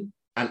rain,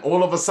 and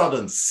all of a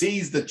sudden,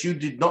 seeds that you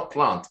did not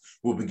plant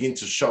will begin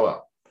to show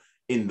up.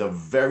 In the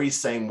very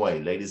same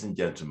way, ladies and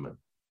gentlemen,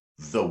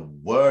 the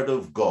word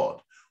of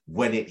God,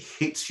 when it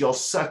hits your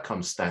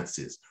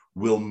circumstances,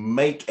 will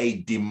make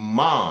a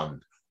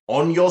demand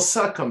on your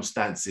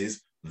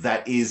circumstances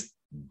that is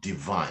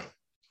divine.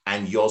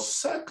 And your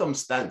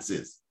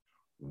circumstances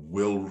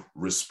will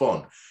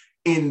respond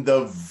in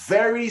the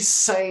very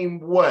same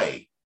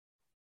way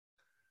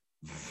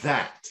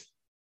that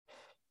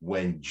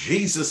when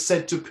Jesus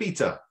said to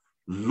Peter,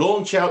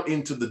 launch out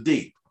into the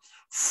deep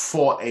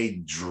for a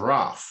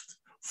draft,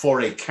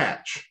 for a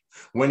catch.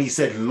 When he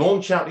said,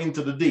 launch out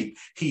into the deep,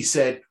 he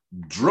said,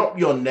 drop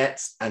your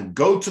nets and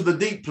go to the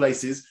deep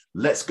places.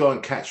 Let's go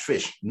and catch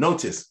fish.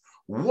 Notice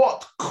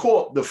what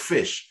caught the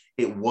fish.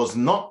 It was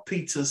not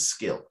Peter's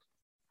skill.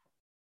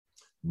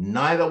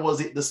 Neither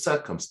was it the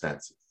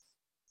circumstances.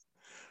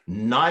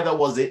 Neither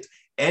was it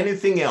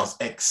anything else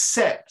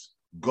except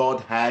God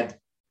had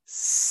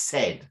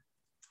said.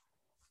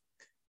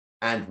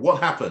 And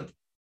what happened?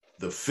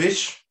 The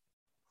fish,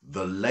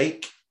 the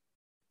lake,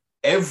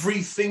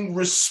 everything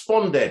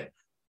responded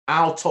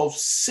out of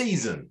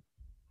season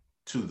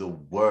to the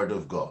word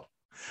of God.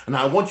 And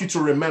I want you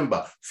to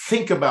remember,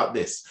 think about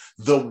this.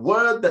 The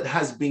word that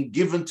has been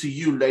given to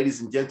you, ladies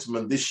and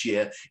gentlemen, this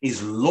year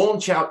is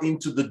launch out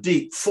into the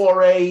deep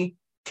for a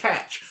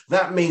catch.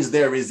 That means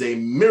there is a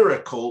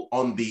miracle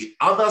on the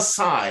other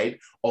side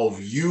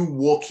of you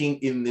walking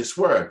in this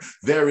word.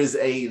 There is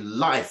a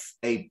life,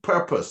 a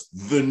purpose.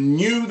 The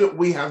new that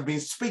we have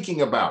been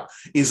speaking about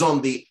is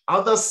on the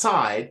other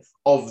side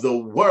of the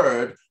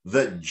word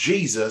that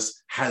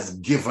Jesus has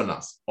given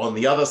us, on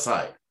the other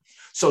side.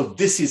 So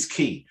this is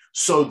key.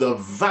 So the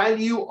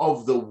value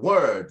of the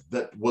word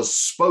that was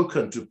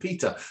spoken to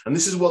Peter, and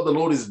this is what the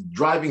Lord is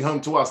driving home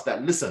to us,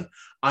 that listen,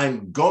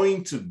 I'm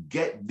going to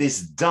get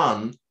this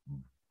done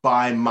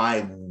by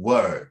my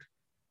word.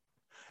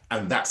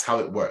 And that's how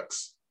it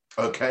works.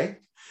 Okay.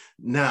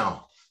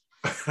 Now,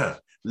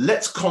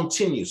 let's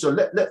continue. So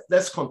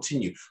let's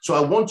continue. So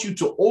I want you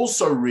to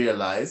also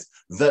realize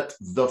that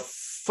the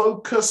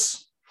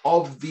focus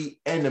of the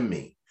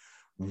enemy,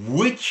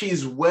 which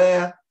is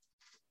where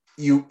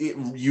you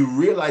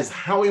realize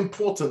how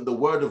important the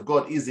word of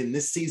God is in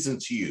this season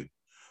to you.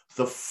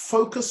 The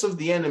focus of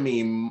the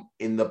enemy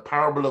in the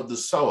parable of the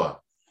sower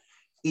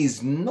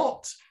is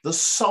not the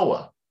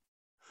sower.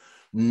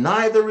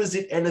 Neither is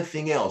it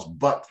anything else,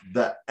 but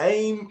the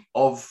aim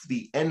of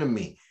the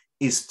enemy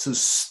is to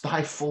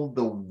stifle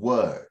the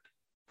word,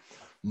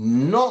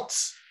 not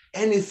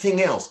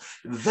anything else.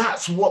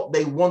 That's what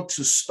they want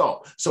to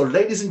stop. So,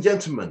 ladies and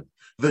gentlemen,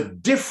 the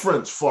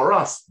difference for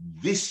us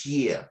this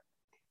year,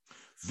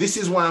 this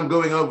is why I'm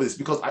going over this,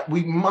 because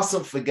we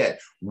mustn't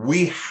forget,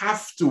 we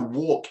have to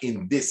walk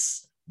in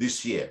this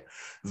year.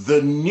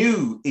 The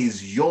new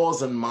is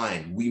yours and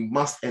mine. We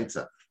must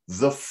enter.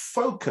 The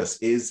focus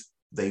is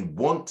they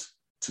want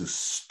to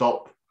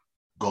stop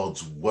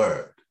God's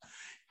word.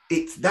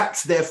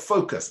 That's their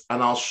focus.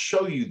 And I'll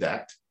show you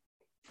that,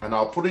 and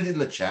I'll put it in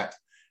the chat,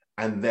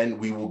 and then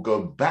we will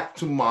go back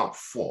to Mark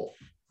 4.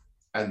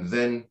 And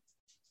then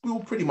we will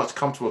pretty much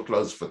come to a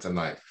close for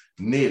tonight,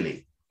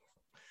 nearly.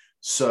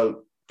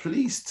 So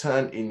please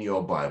turn in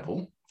your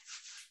Bible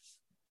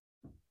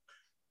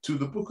to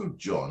the book of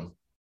John,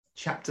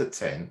 chapter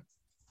 10,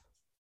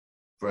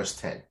 verse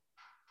 10.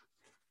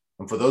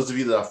 And for those of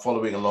you that are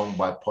following along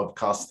by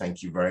podcast,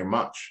 thank you very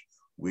much.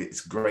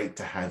 It's great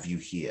to have you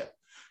here.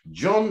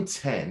 John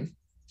 10,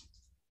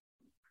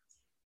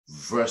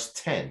 verse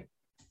 10.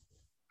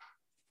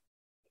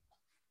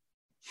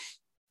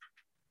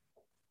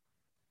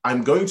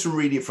 I'm going to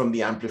read it from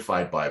the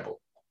Amplified Bible.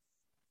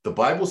 The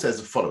Bible says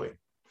the following: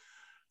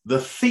 the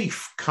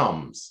thief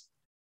comes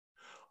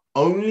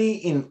only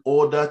in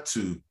order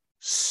to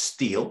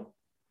steal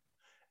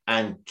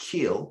and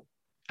kill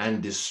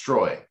and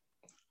destroy.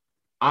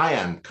 I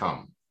am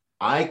come.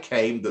 I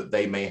came that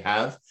they may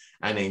have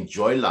and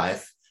enjoy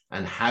life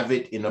and have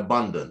it in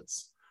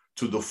abundance,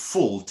 to the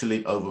full till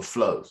it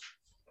overflows.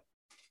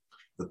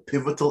 The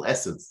pivotal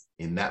essence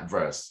in that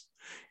verse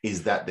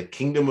is that the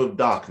kingdom of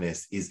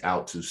darkness is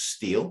out to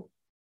steal,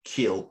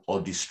 kill,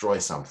 or destroy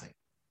something.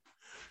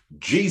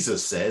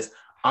 Jesus says,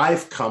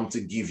 I've come to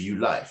give you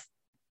life.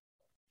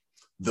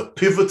 The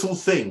pivotal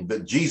thing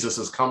that Jesus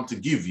has come to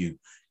give you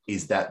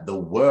is that the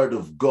word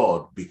of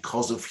God,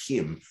 because of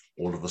him,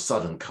 all of a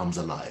sudden comes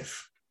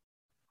alive.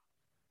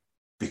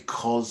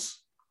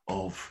 Because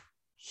of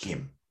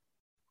him.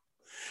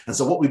 And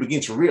so what we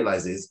begin to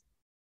realize is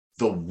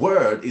the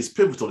word is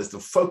pivotal. It's the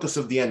focus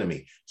of the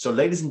enemy. So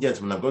ladies and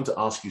gentlemen, I'm going to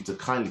ask you to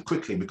kindly,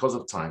 quickly, because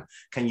of time,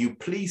 can you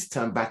please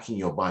turn back in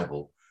your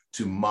Bible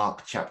to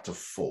Mark chapter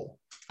 4?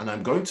 And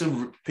I'm going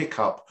to pick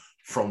up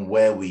from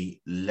where we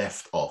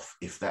left off,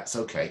 if that's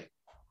okay.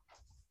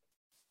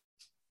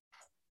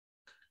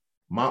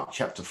 Mark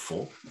chapter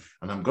 4,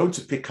 and I'm going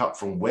to pick up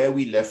from where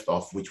we left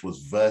off, which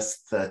was verse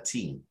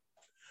 13.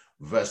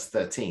 Verse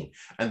 13.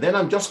 And then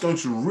I'm just going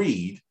to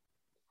read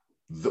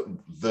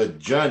the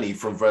journey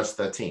from verse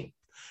 13.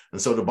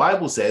 And so the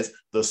Bible says,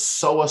 the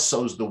sower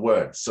sows the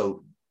word.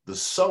 So the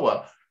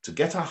sower, to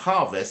get a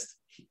harvest,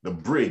 the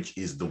bridge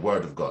is the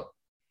word of God,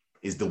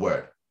 is the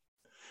word.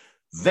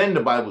 Then the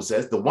Bible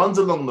says, the ones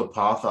along the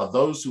path are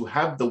those who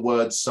have the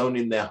word sown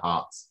in their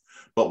hearts.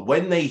 But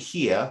when they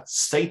hear,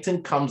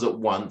 Satan comes at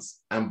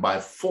once and by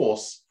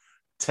force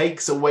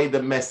takes away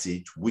the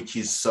message which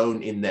is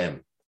sown in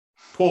them.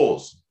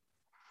 Pause.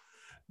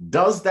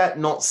 Does that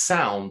not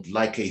sound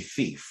like a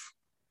thief?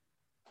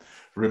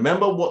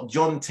 Remember what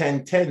John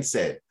 10:10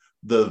 said.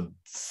 The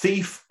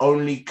thief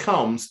only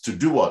comes to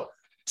do what?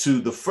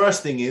 The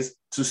first thing is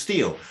to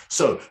steal.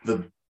 So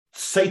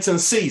Satan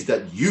sees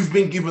that you've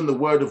been given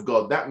the word of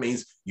God. That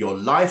means your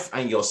life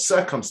and your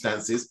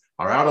circumstances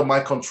are out of my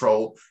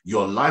control.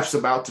 Your life's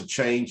about to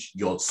change.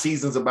 Your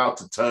season's about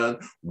to turn.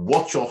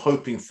 What you're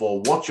hoping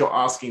for, what you're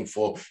asking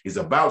for is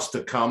about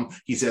to come.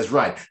 He says,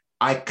 right,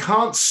 I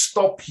can't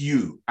stop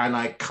you and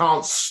I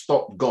can't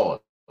stop God.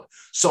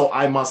 So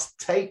I must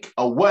take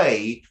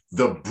away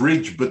the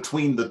bridge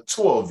between the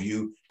two of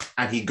you.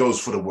 And he goes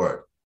for the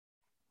word.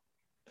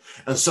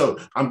 And so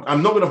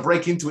I'm not going to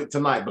break into it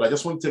tonight, but I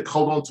just want to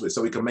hold on to it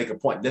so we can make a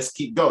point. Let's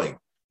keep going.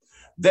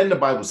 Then the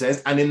Bible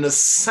says, and in the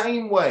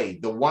same way,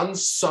 the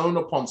ones sown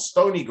upon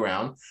stony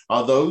ground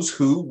are those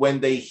who, when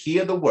they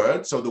hear the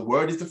word, so the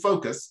word is the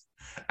focus,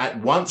 at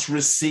once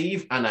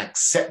receive and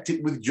accept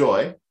it with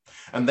joy,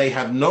 and they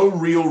have no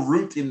real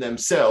root in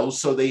themselves,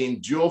 so they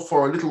endure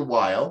for a little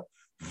while.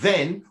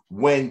 Then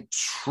when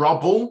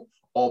trouble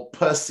or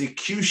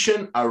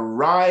persecution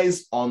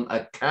arise on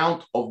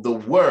account of the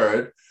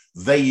word,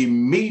 they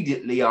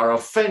immediately are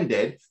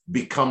offended,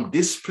 become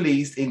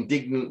displeased,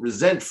 indignant,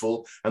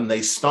 resentful, and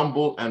they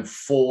stumble and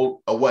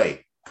fall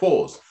away.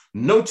 Pause.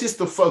 Notice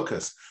the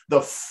focus. The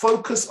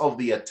focus of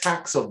the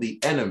attacks of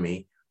the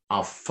enemy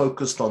are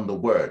focused on the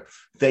word.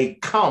 They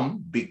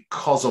come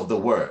because of the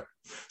word.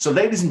 So,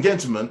 ladies and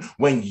gentlemen,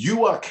 when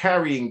you are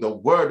carrying the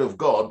word of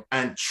God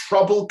and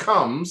trouble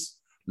comes,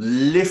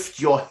 lift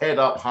your head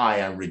up high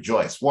and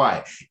rejoice.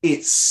 Why?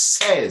 It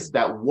says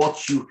that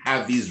what you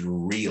have is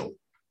real.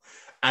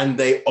 And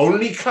they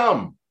only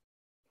come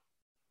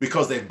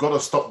because they've got to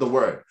stop the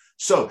word.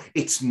 So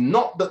it's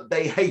not that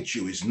they hate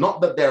you. It's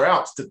not that they're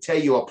out to tear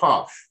you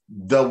apart.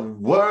 The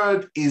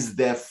word is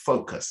their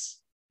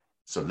focus.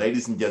 So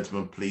ladies and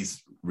gentlemen,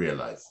 please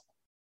realize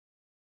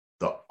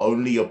the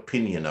only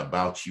opinion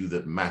about you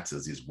that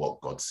matters is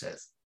what God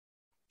says.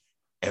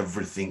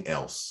 Everything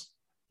else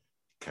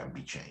can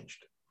be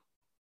changed.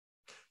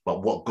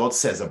 But what God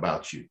says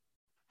about you,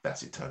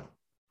 that's eternal.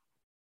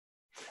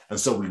 And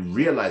so we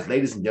realize,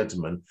 ladies and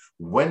gentlemen,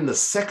 when the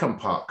second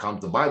part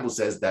comes, the Bible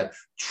says that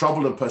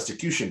trouble and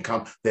persecution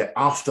come, they're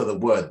after the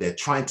word. They're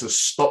trying to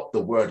stop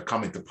the word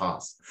coming to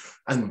pass.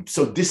 And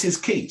so this is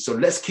key. So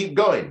let's keep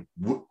going.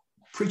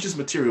 Preacher's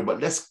material,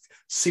 but let's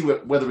see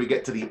whether we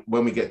get to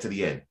when we get to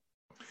the end.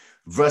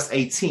 Verse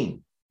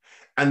 18,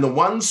 and the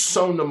ones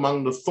sown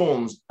among the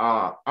thorns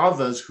are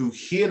others who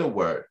hear the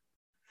word,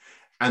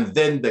 and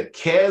then the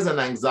cares and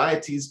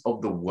anxieties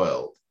of the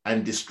world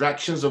and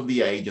distractions of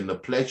the age and the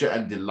pleasure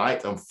and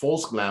delight and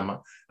false glamour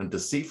and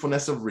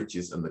deceitfulness of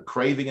riches and the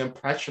craving and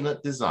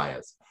passionate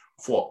desires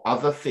for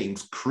other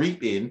things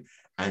creep in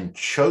and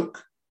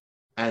choke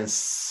and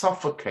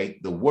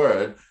suffocate the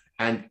word,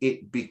 and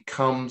it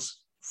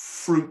becomes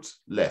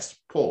fruitless.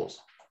 Pause.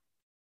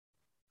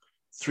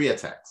 3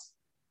 attacks.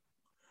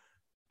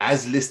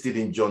 As listed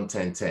in John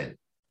 10:10.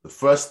 The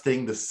first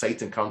thing that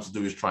Satan comes to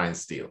do is try and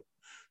steal.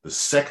 The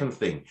second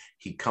thing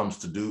he comes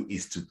to do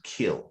is to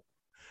kill.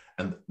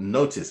 And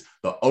notice,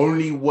 the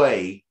only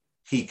way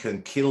he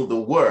can kill the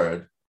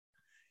word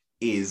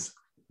is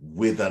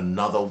with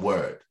another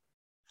word.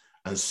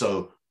 And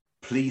so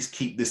please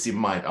keep this in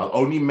mind. I'll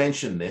only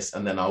mention this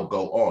and then I'll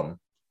go on.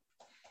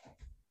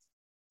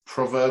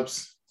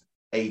 Proverbs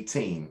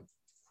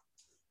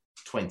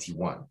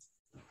 18:21.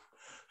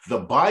 The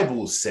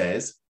Bible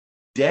says,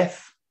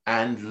 death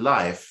and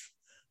life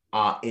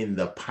are in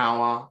the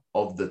power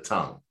of the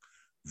tongue.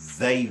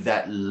 They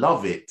that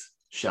love it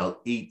shall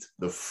eat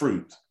the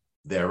fruit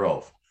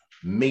thereof.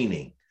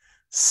 Meaning,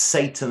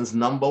 Satan's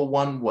number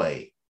one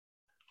way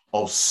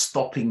of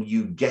stopping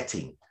you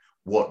getting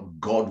what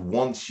God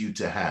wants you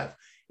to have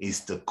is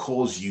to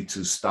cause you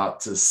to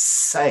start to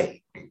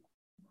say,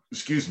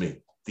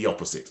 the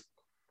opposite.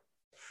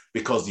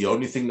 Because the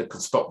only thing that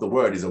can stop the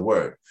word is a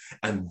word.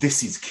 And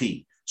this is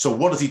key. So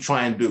what does he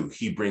try and do?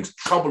 He brings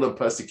trouble and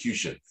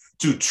persecution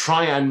to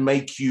try and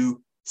make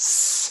you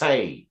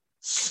say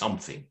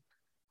something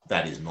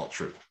that is not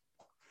true.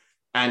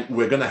 And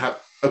we're going to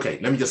have, Okay,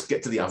 let me just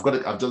get to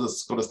I've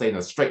just got to stay in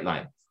a straight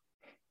line.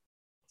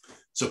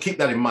 So keep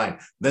that in mind.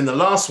 Then the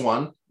last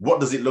one, what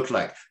does it look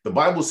like? The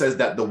Bible says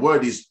that the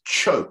word is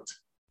choked.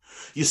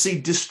 You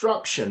see,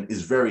 destruction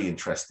is very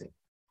interesting.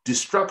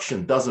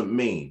 Destruction doesn't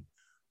mean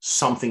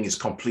something is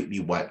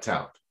completely wiped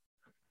out,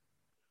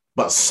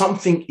 but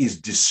something is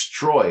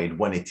destroyed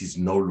when it is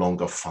no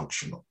longer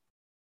functional.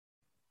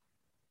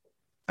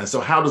 And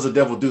so how does the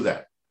devil do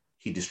that?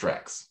 He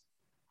distracts.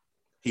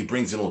 He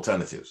brings in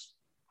alternatives.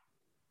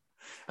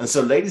 And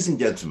so, ladies and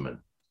gentlemen,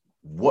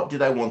 what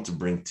did I want to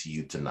bring to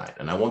you tonight?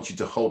 And I want you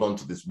to hold on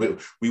to this.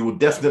 We will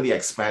definitely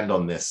expand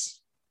on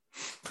this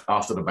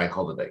after the bank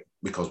holiday,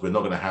 because we're not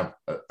going to have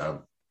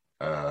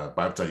a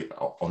Bible study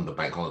on the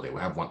bank holiday.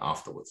 We'll have one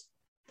afterwards.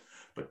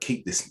 But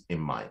keep this in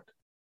mind.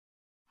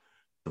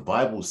 The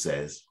Bible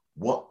says,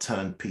 what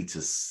turned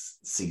Peter's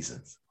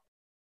seasons?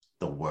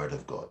 The word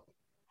of God.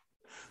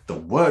 The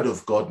word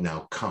of God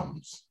now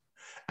comes,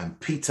 and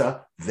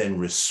Peter then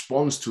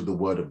responds to the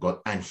word of God,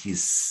 and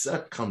his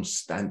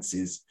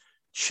circumstances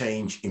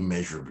change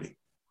immeasurably.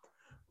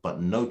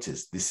 But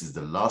notice, this is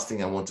the last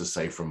thing I want to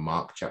say from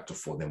Mark chapter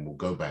 4, then we'll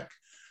go back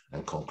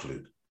and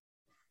conclude.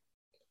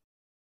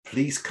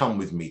 Please come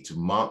with me to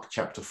Mark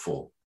chapter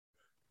 4,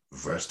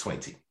 verse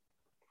 20.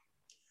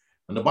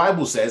 And the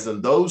Bible says,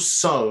 and those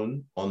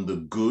sown on the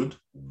good,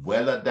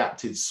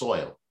 well-adapted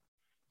soil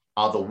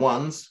are the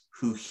ones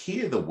who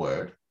hear the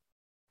word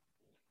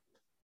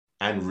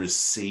and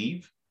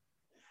receive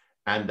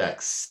and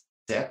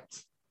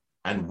accept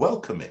and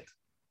welcome it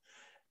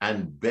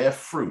and bear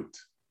fruit,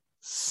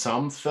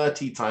 some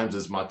 30 times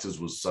as much as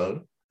was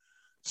sown,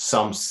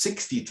 some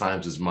 60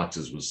 times as much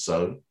as was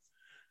sown,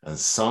 and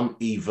some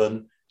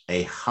even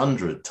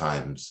 100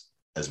 times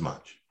as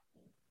much.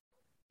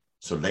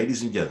 So,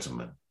 ladies and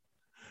gentlemen,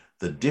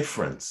 the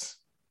difference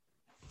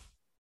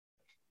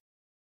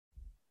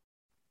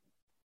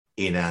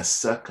in our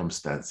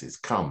circumstances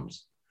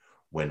comes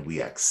when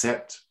we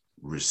accept,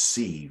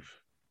 receive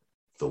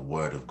the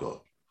word of God.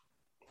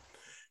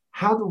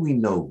 How do we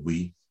know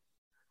we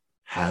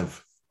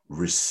have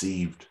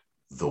received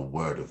the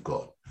word of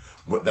God,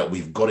 that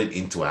we've got it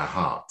into our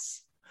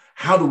hearts?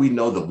 How do we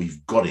know that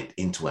we've got it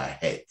into our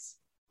heads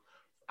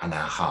and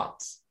our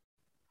hearts?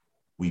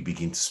 We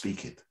begin to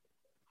speak it.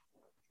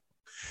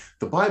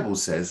 The Bible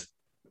says,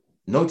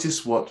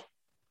 notice what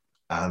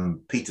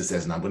Peter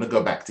says, and I'm going to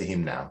go back to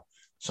him now.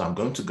 So I'm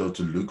going to go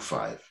to Luke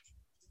 5.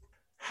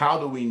 How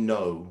do we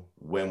know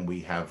when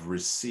we have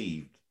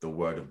received the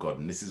word of God?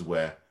 And this is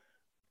where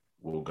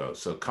we'll go.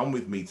 So come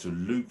with me to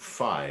Luke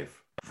 5,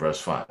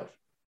 verse 5.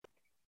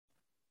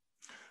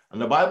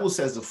 And the Bible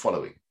says the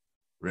following.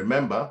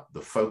 Remember,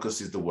 the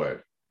focus is the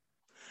word.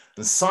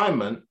 And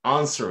Simon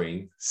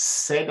answering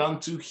said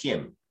unto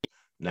him,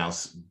 now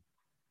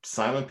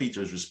Simon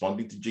Peter is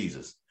responding to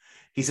Jesus.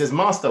 He says,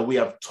 Master, we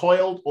have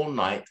toiled all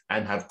night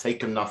and have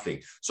taken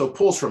nothing. So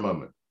pause for a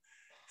moment.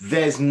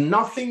 There's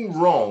nothing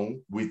wrong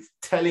with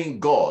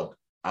telling God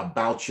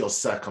about your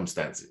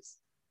circumstances.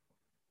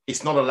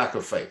 It's not a lack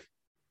of faith.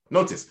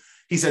 Notice,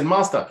 he said,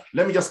 Master,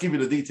 let me just give you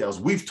the details.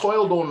 We've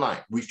toiled all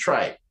night. We've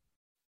tried.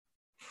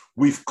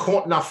 We've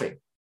caught nothing.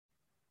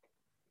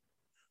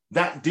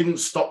 That didn't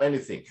stop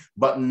anything.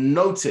 But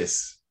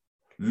notice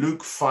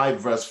Luke 5,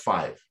 verse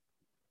 5.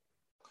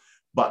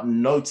 But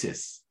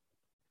notice,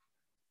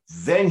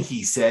 then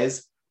he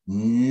says,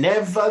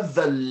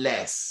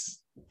 nevertheless,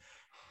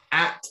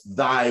 at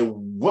thy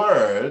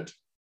word,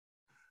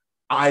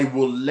 I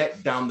will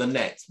let down the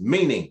net.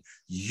 Meaning,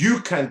 you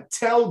can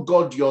tell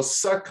God your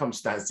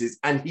circumstances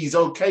and he's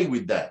okay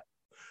with that.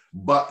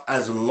 But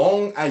as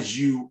long as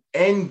you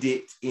end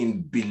it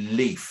in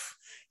belief,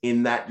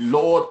 in that,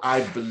 Lord,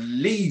 I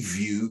believe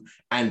you,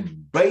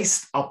 and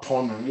based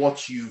upon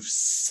what you've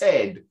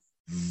said,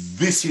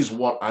 this is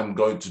what I'm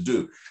going to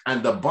do.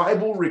 And the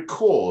Bible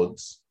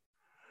records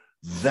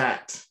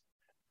that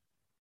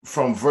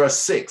from verse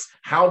 6.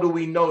 How do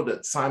we know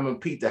that Simon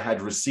Peter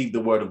had received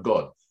the word of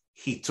God?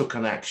 He took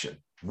an action.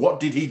 What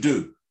did he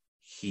do?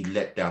 He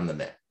let down the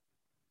net.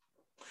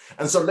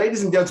 And so,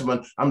 ladies and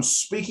gentlemen, I'm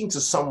speaking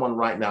to someone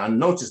right now, and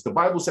notice the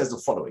Bible says the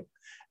following.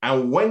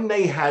 And when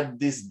they had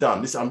this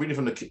done, I'm reading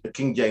from the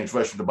King James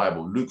Version of the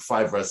Bible, Luke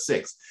 5, verse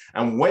 6.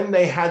 And when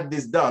they had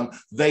this done,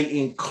 they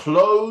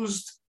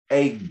enclosed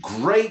a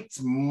great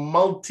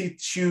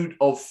multitude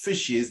of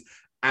fishes,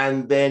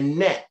 and their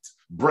net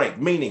brake,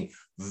 meaning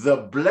the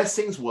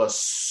blessings were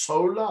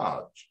so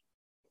large,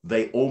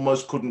 they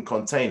almost couldn't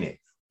contain it.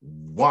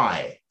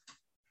 Why?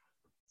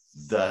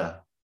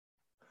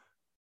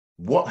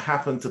 What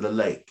happened to the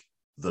lake?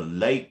 The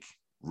lake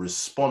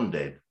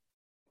responded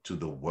to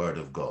the word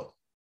of God,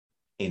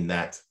 in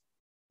that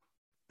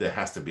there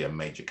has to be a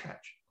major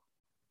catch.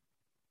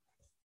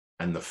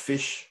 And the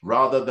fish,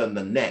 rather than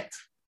the net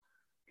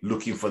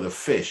looking for the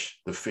fish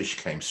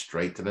came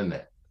straight to the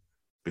net,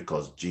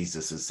 because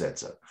Jesus has said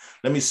so.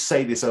 Let me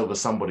say this over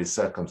somebody's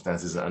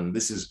circumstances, and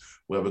this is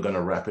where we're going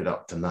to wrap it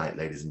up tonight,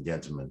 ladies and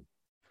gentlemen.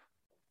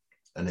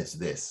 And it's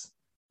this.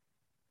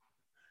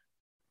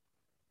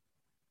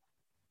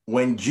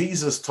 When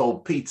Jesus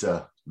told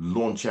Peter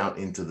launch out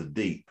into the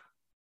deep,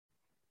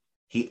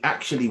 he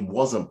actually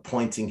wasn't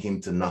pointing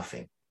him to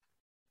nothing.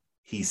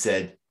 He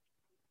said,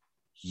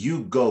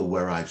 you go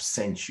where I've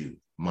sent you.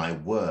 My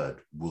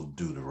word will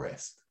do the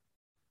rest.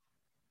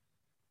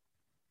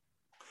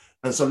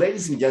 And so,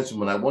 ladies and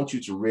gentlemen, I want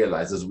you to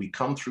realize as we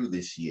come through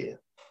this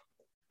year,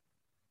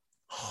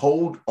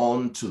 hold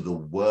on to the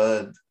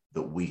word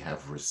that we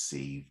have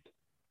received.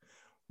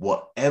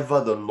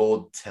 Whatever the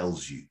Lord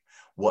tells you,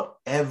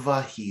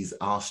 whatever he's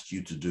asked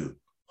you to do,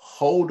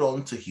 hold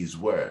on to his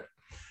word,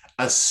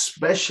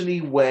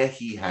 especially where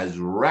he has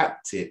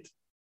wrapped it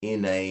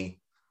in a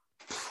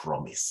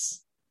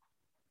promise,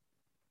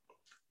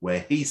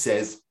 where he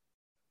says,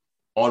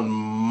 on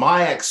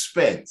my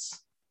expense,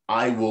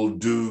 I will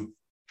do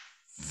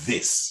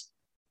this.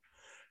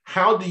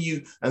 How do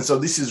you, and so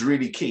this is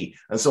really key.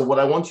 And so what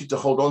I want you to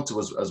hold on to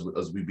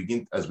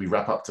as we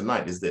wrap up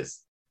tonight is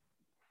this.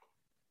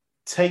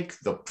 Take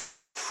the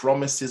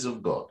promises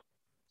of God,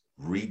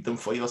 read them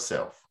for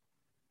yourself,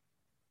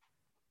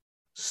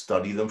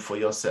 study them for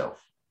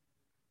yourself,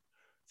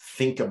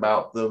 think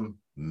about them,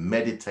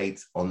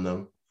 meditate on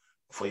them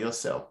for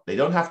yourself. They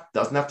doesn't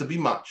have to be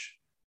much.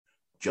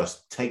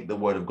 Just take the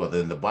word of God.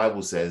 Then the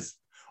Bible says,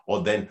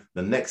 or then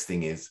the next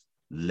thing is,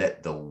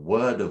 let the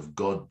word of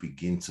God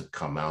begin to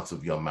come out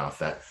of your mouth.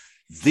 That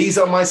these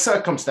are my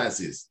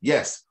circumstances,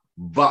 yes,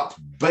 but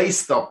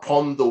based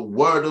upon the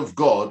word of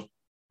God,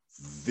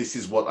 this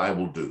is what I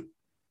will do.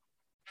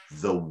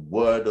 The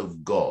word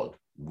of God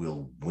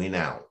will win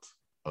out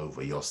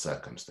over your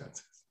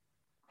circumstances.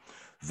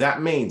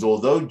 That means,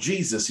 although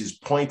Jesus is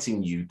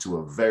pointing you to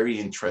a very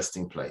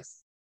interesting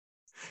place,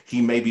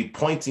 he may be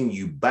pointing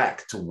you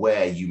back to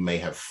where you may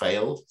have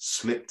failed,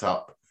 slipped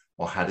up,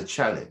 or had a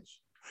challenge.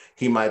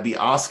 He might be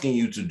asking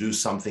you to do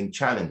something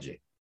challenging.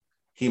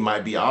 He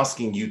might be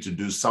asking you to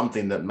do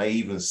something that may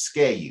even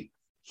scare you.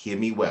 Hear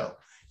me well.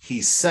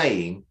 He's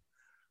saying,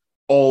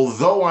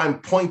 although I'm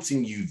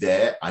pointing you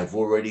there, I've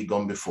already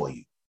gone before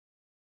you.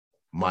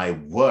 My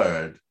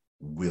word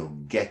will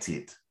get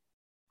it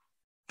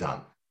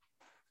done.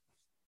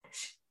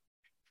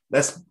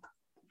 Let's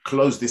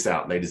close this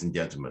out, ladies and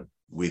gentlemen,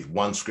 with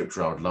one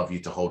scripture I would love you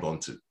to hold on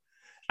to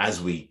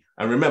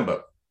and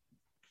remember,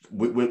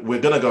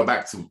 we're going to go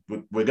back to,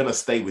 we're going to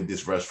stay with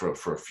this verse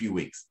for a few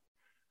weeks.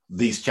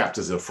 These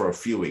chapters are for a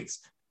few weeks.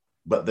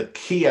 But the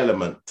key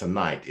element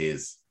tonight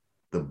is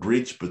the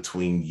bridge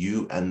between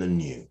you and the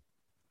new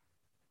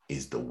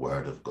is the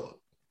word of God.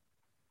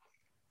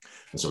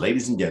 And so,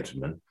 ladies and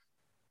gentlemen,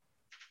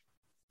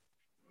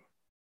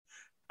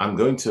 I'm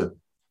going to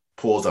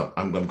pause up.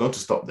 I'm going to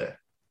stop there.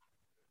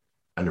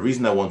 And the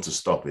reason I want to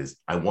stop is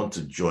I want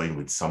to join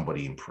with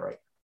somebody in prayer.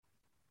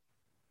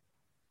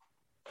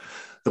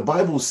 The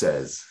Bible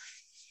says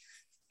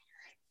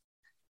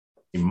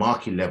in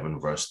Mark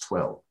 11, verse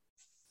 12,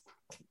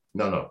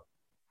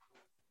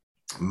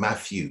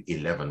 Matthew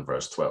 11,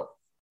 verse 12,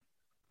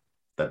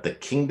 that the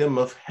kingdom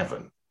of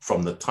heaven,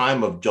 from the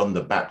time of John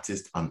the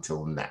Baptist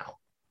until now,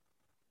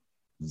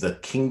 the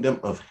kingdom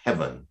of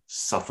heaven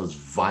suffers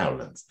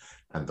violence,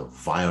 and the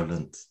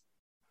violent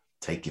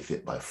taketh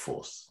it by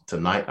force.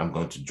 Tonight, I'm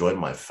going to join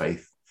my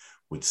faith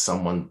with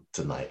someone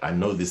tonight. I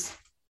know this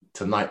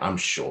tonight, I'm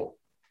sure.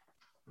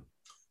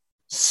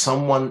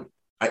 Someone,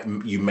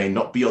 you may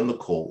not be on the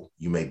call,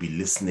 you may be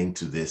listening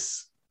to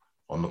this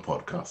on the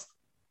podcast,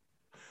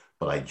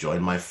 but I join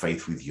my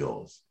faith with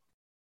yours.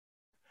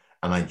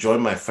 And I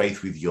join my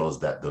faith with yours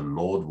that the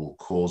Lord will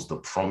cause the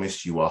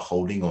promise you are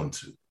holding on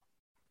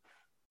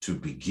to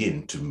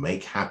begin to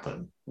make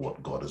happen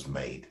what God has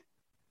made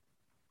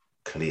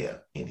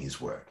clear in his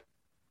word.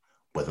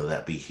 Whether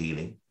that be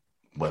healing,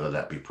 whether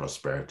that be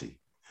prosperity,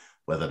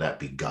 whether that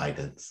be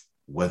guidance,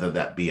 whether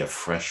that be a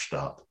fresh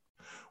start,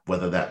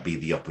 whether that be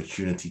the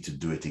opportunity to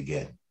do it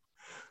again.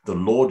 The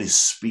Lord is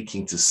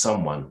speaking to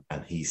someone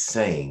and he's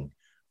saying,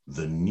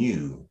 the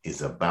new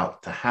is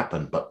about to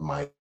happen, but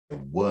my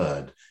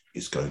word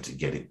is going to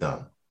get it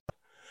done.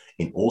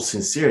 In all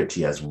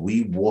sincerity, as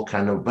we walk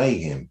and obey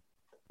him,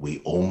 we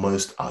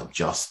almost are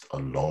just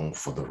along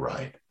for the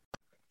ride.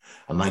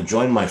 And I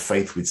join my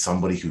faith with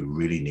somebody who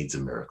really needs a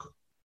miracle.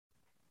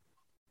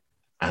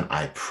 And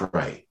I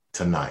pray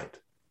tonight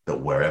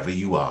that wherever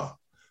you are,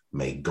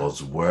 may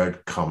God's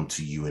word come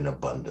to you in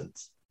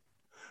abundance.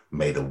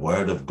 May the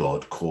word of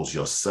God cause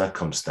your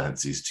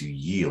circumstances to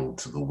yield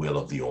to the will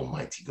of the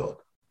Almighty God.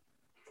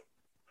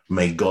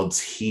 May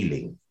God's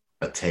healing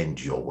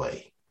attend your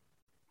way.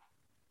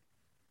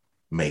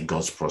 May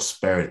God's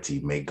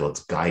prosperity, may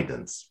God's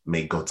guidance,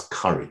 may God's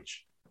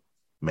courage,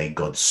 may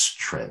God's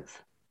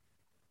strength,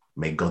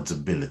 may God's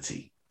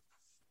ability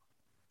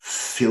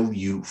fill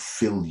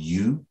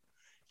you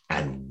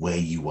and where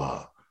you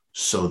are,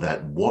 so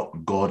that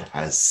what God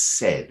has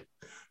said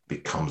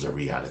becomes a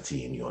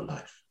reality in your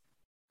life.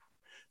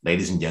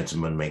 Ladies and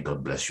gentlemen, may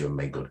God bless you and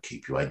may God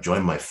keep you. I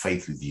join my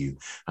faith with you,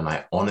 and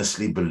I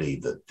honestly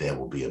believe that there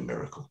will be a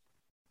miracle.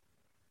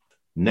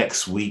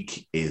 Next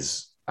week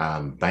is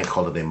Bank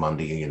Holiday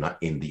Monday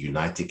in the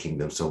United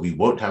Kingdom, so we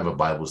won't have a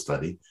Bible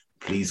study.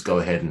 Please go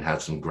ahead and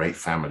have some great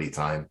family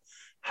time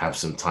have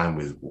some time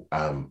with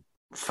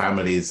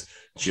families,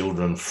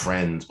 children,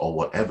 friends, or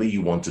whatever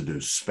you want to do.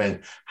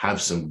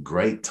 Have some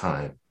great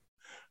time,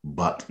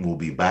 but we'll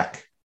be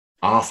back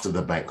after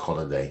the bank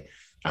holiday,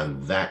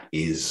 and that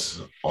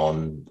is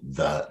on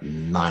the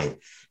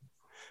 9th.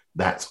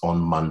 That's on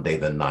Monday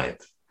the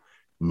 9th.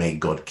 May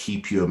God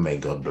keep you and may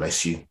God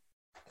bless you.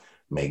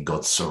 May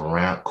God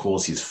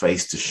cause his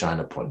face to shine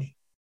upon you.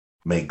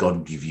 May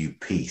God give you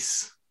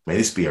peace. May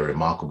this be a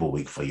remarkable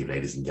week for you,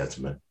 ladies and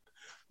gentlemen.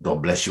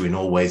 God bless you in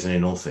all ways and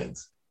in all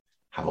things.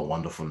 Have a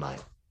wonderful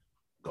night.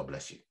 God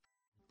bless you.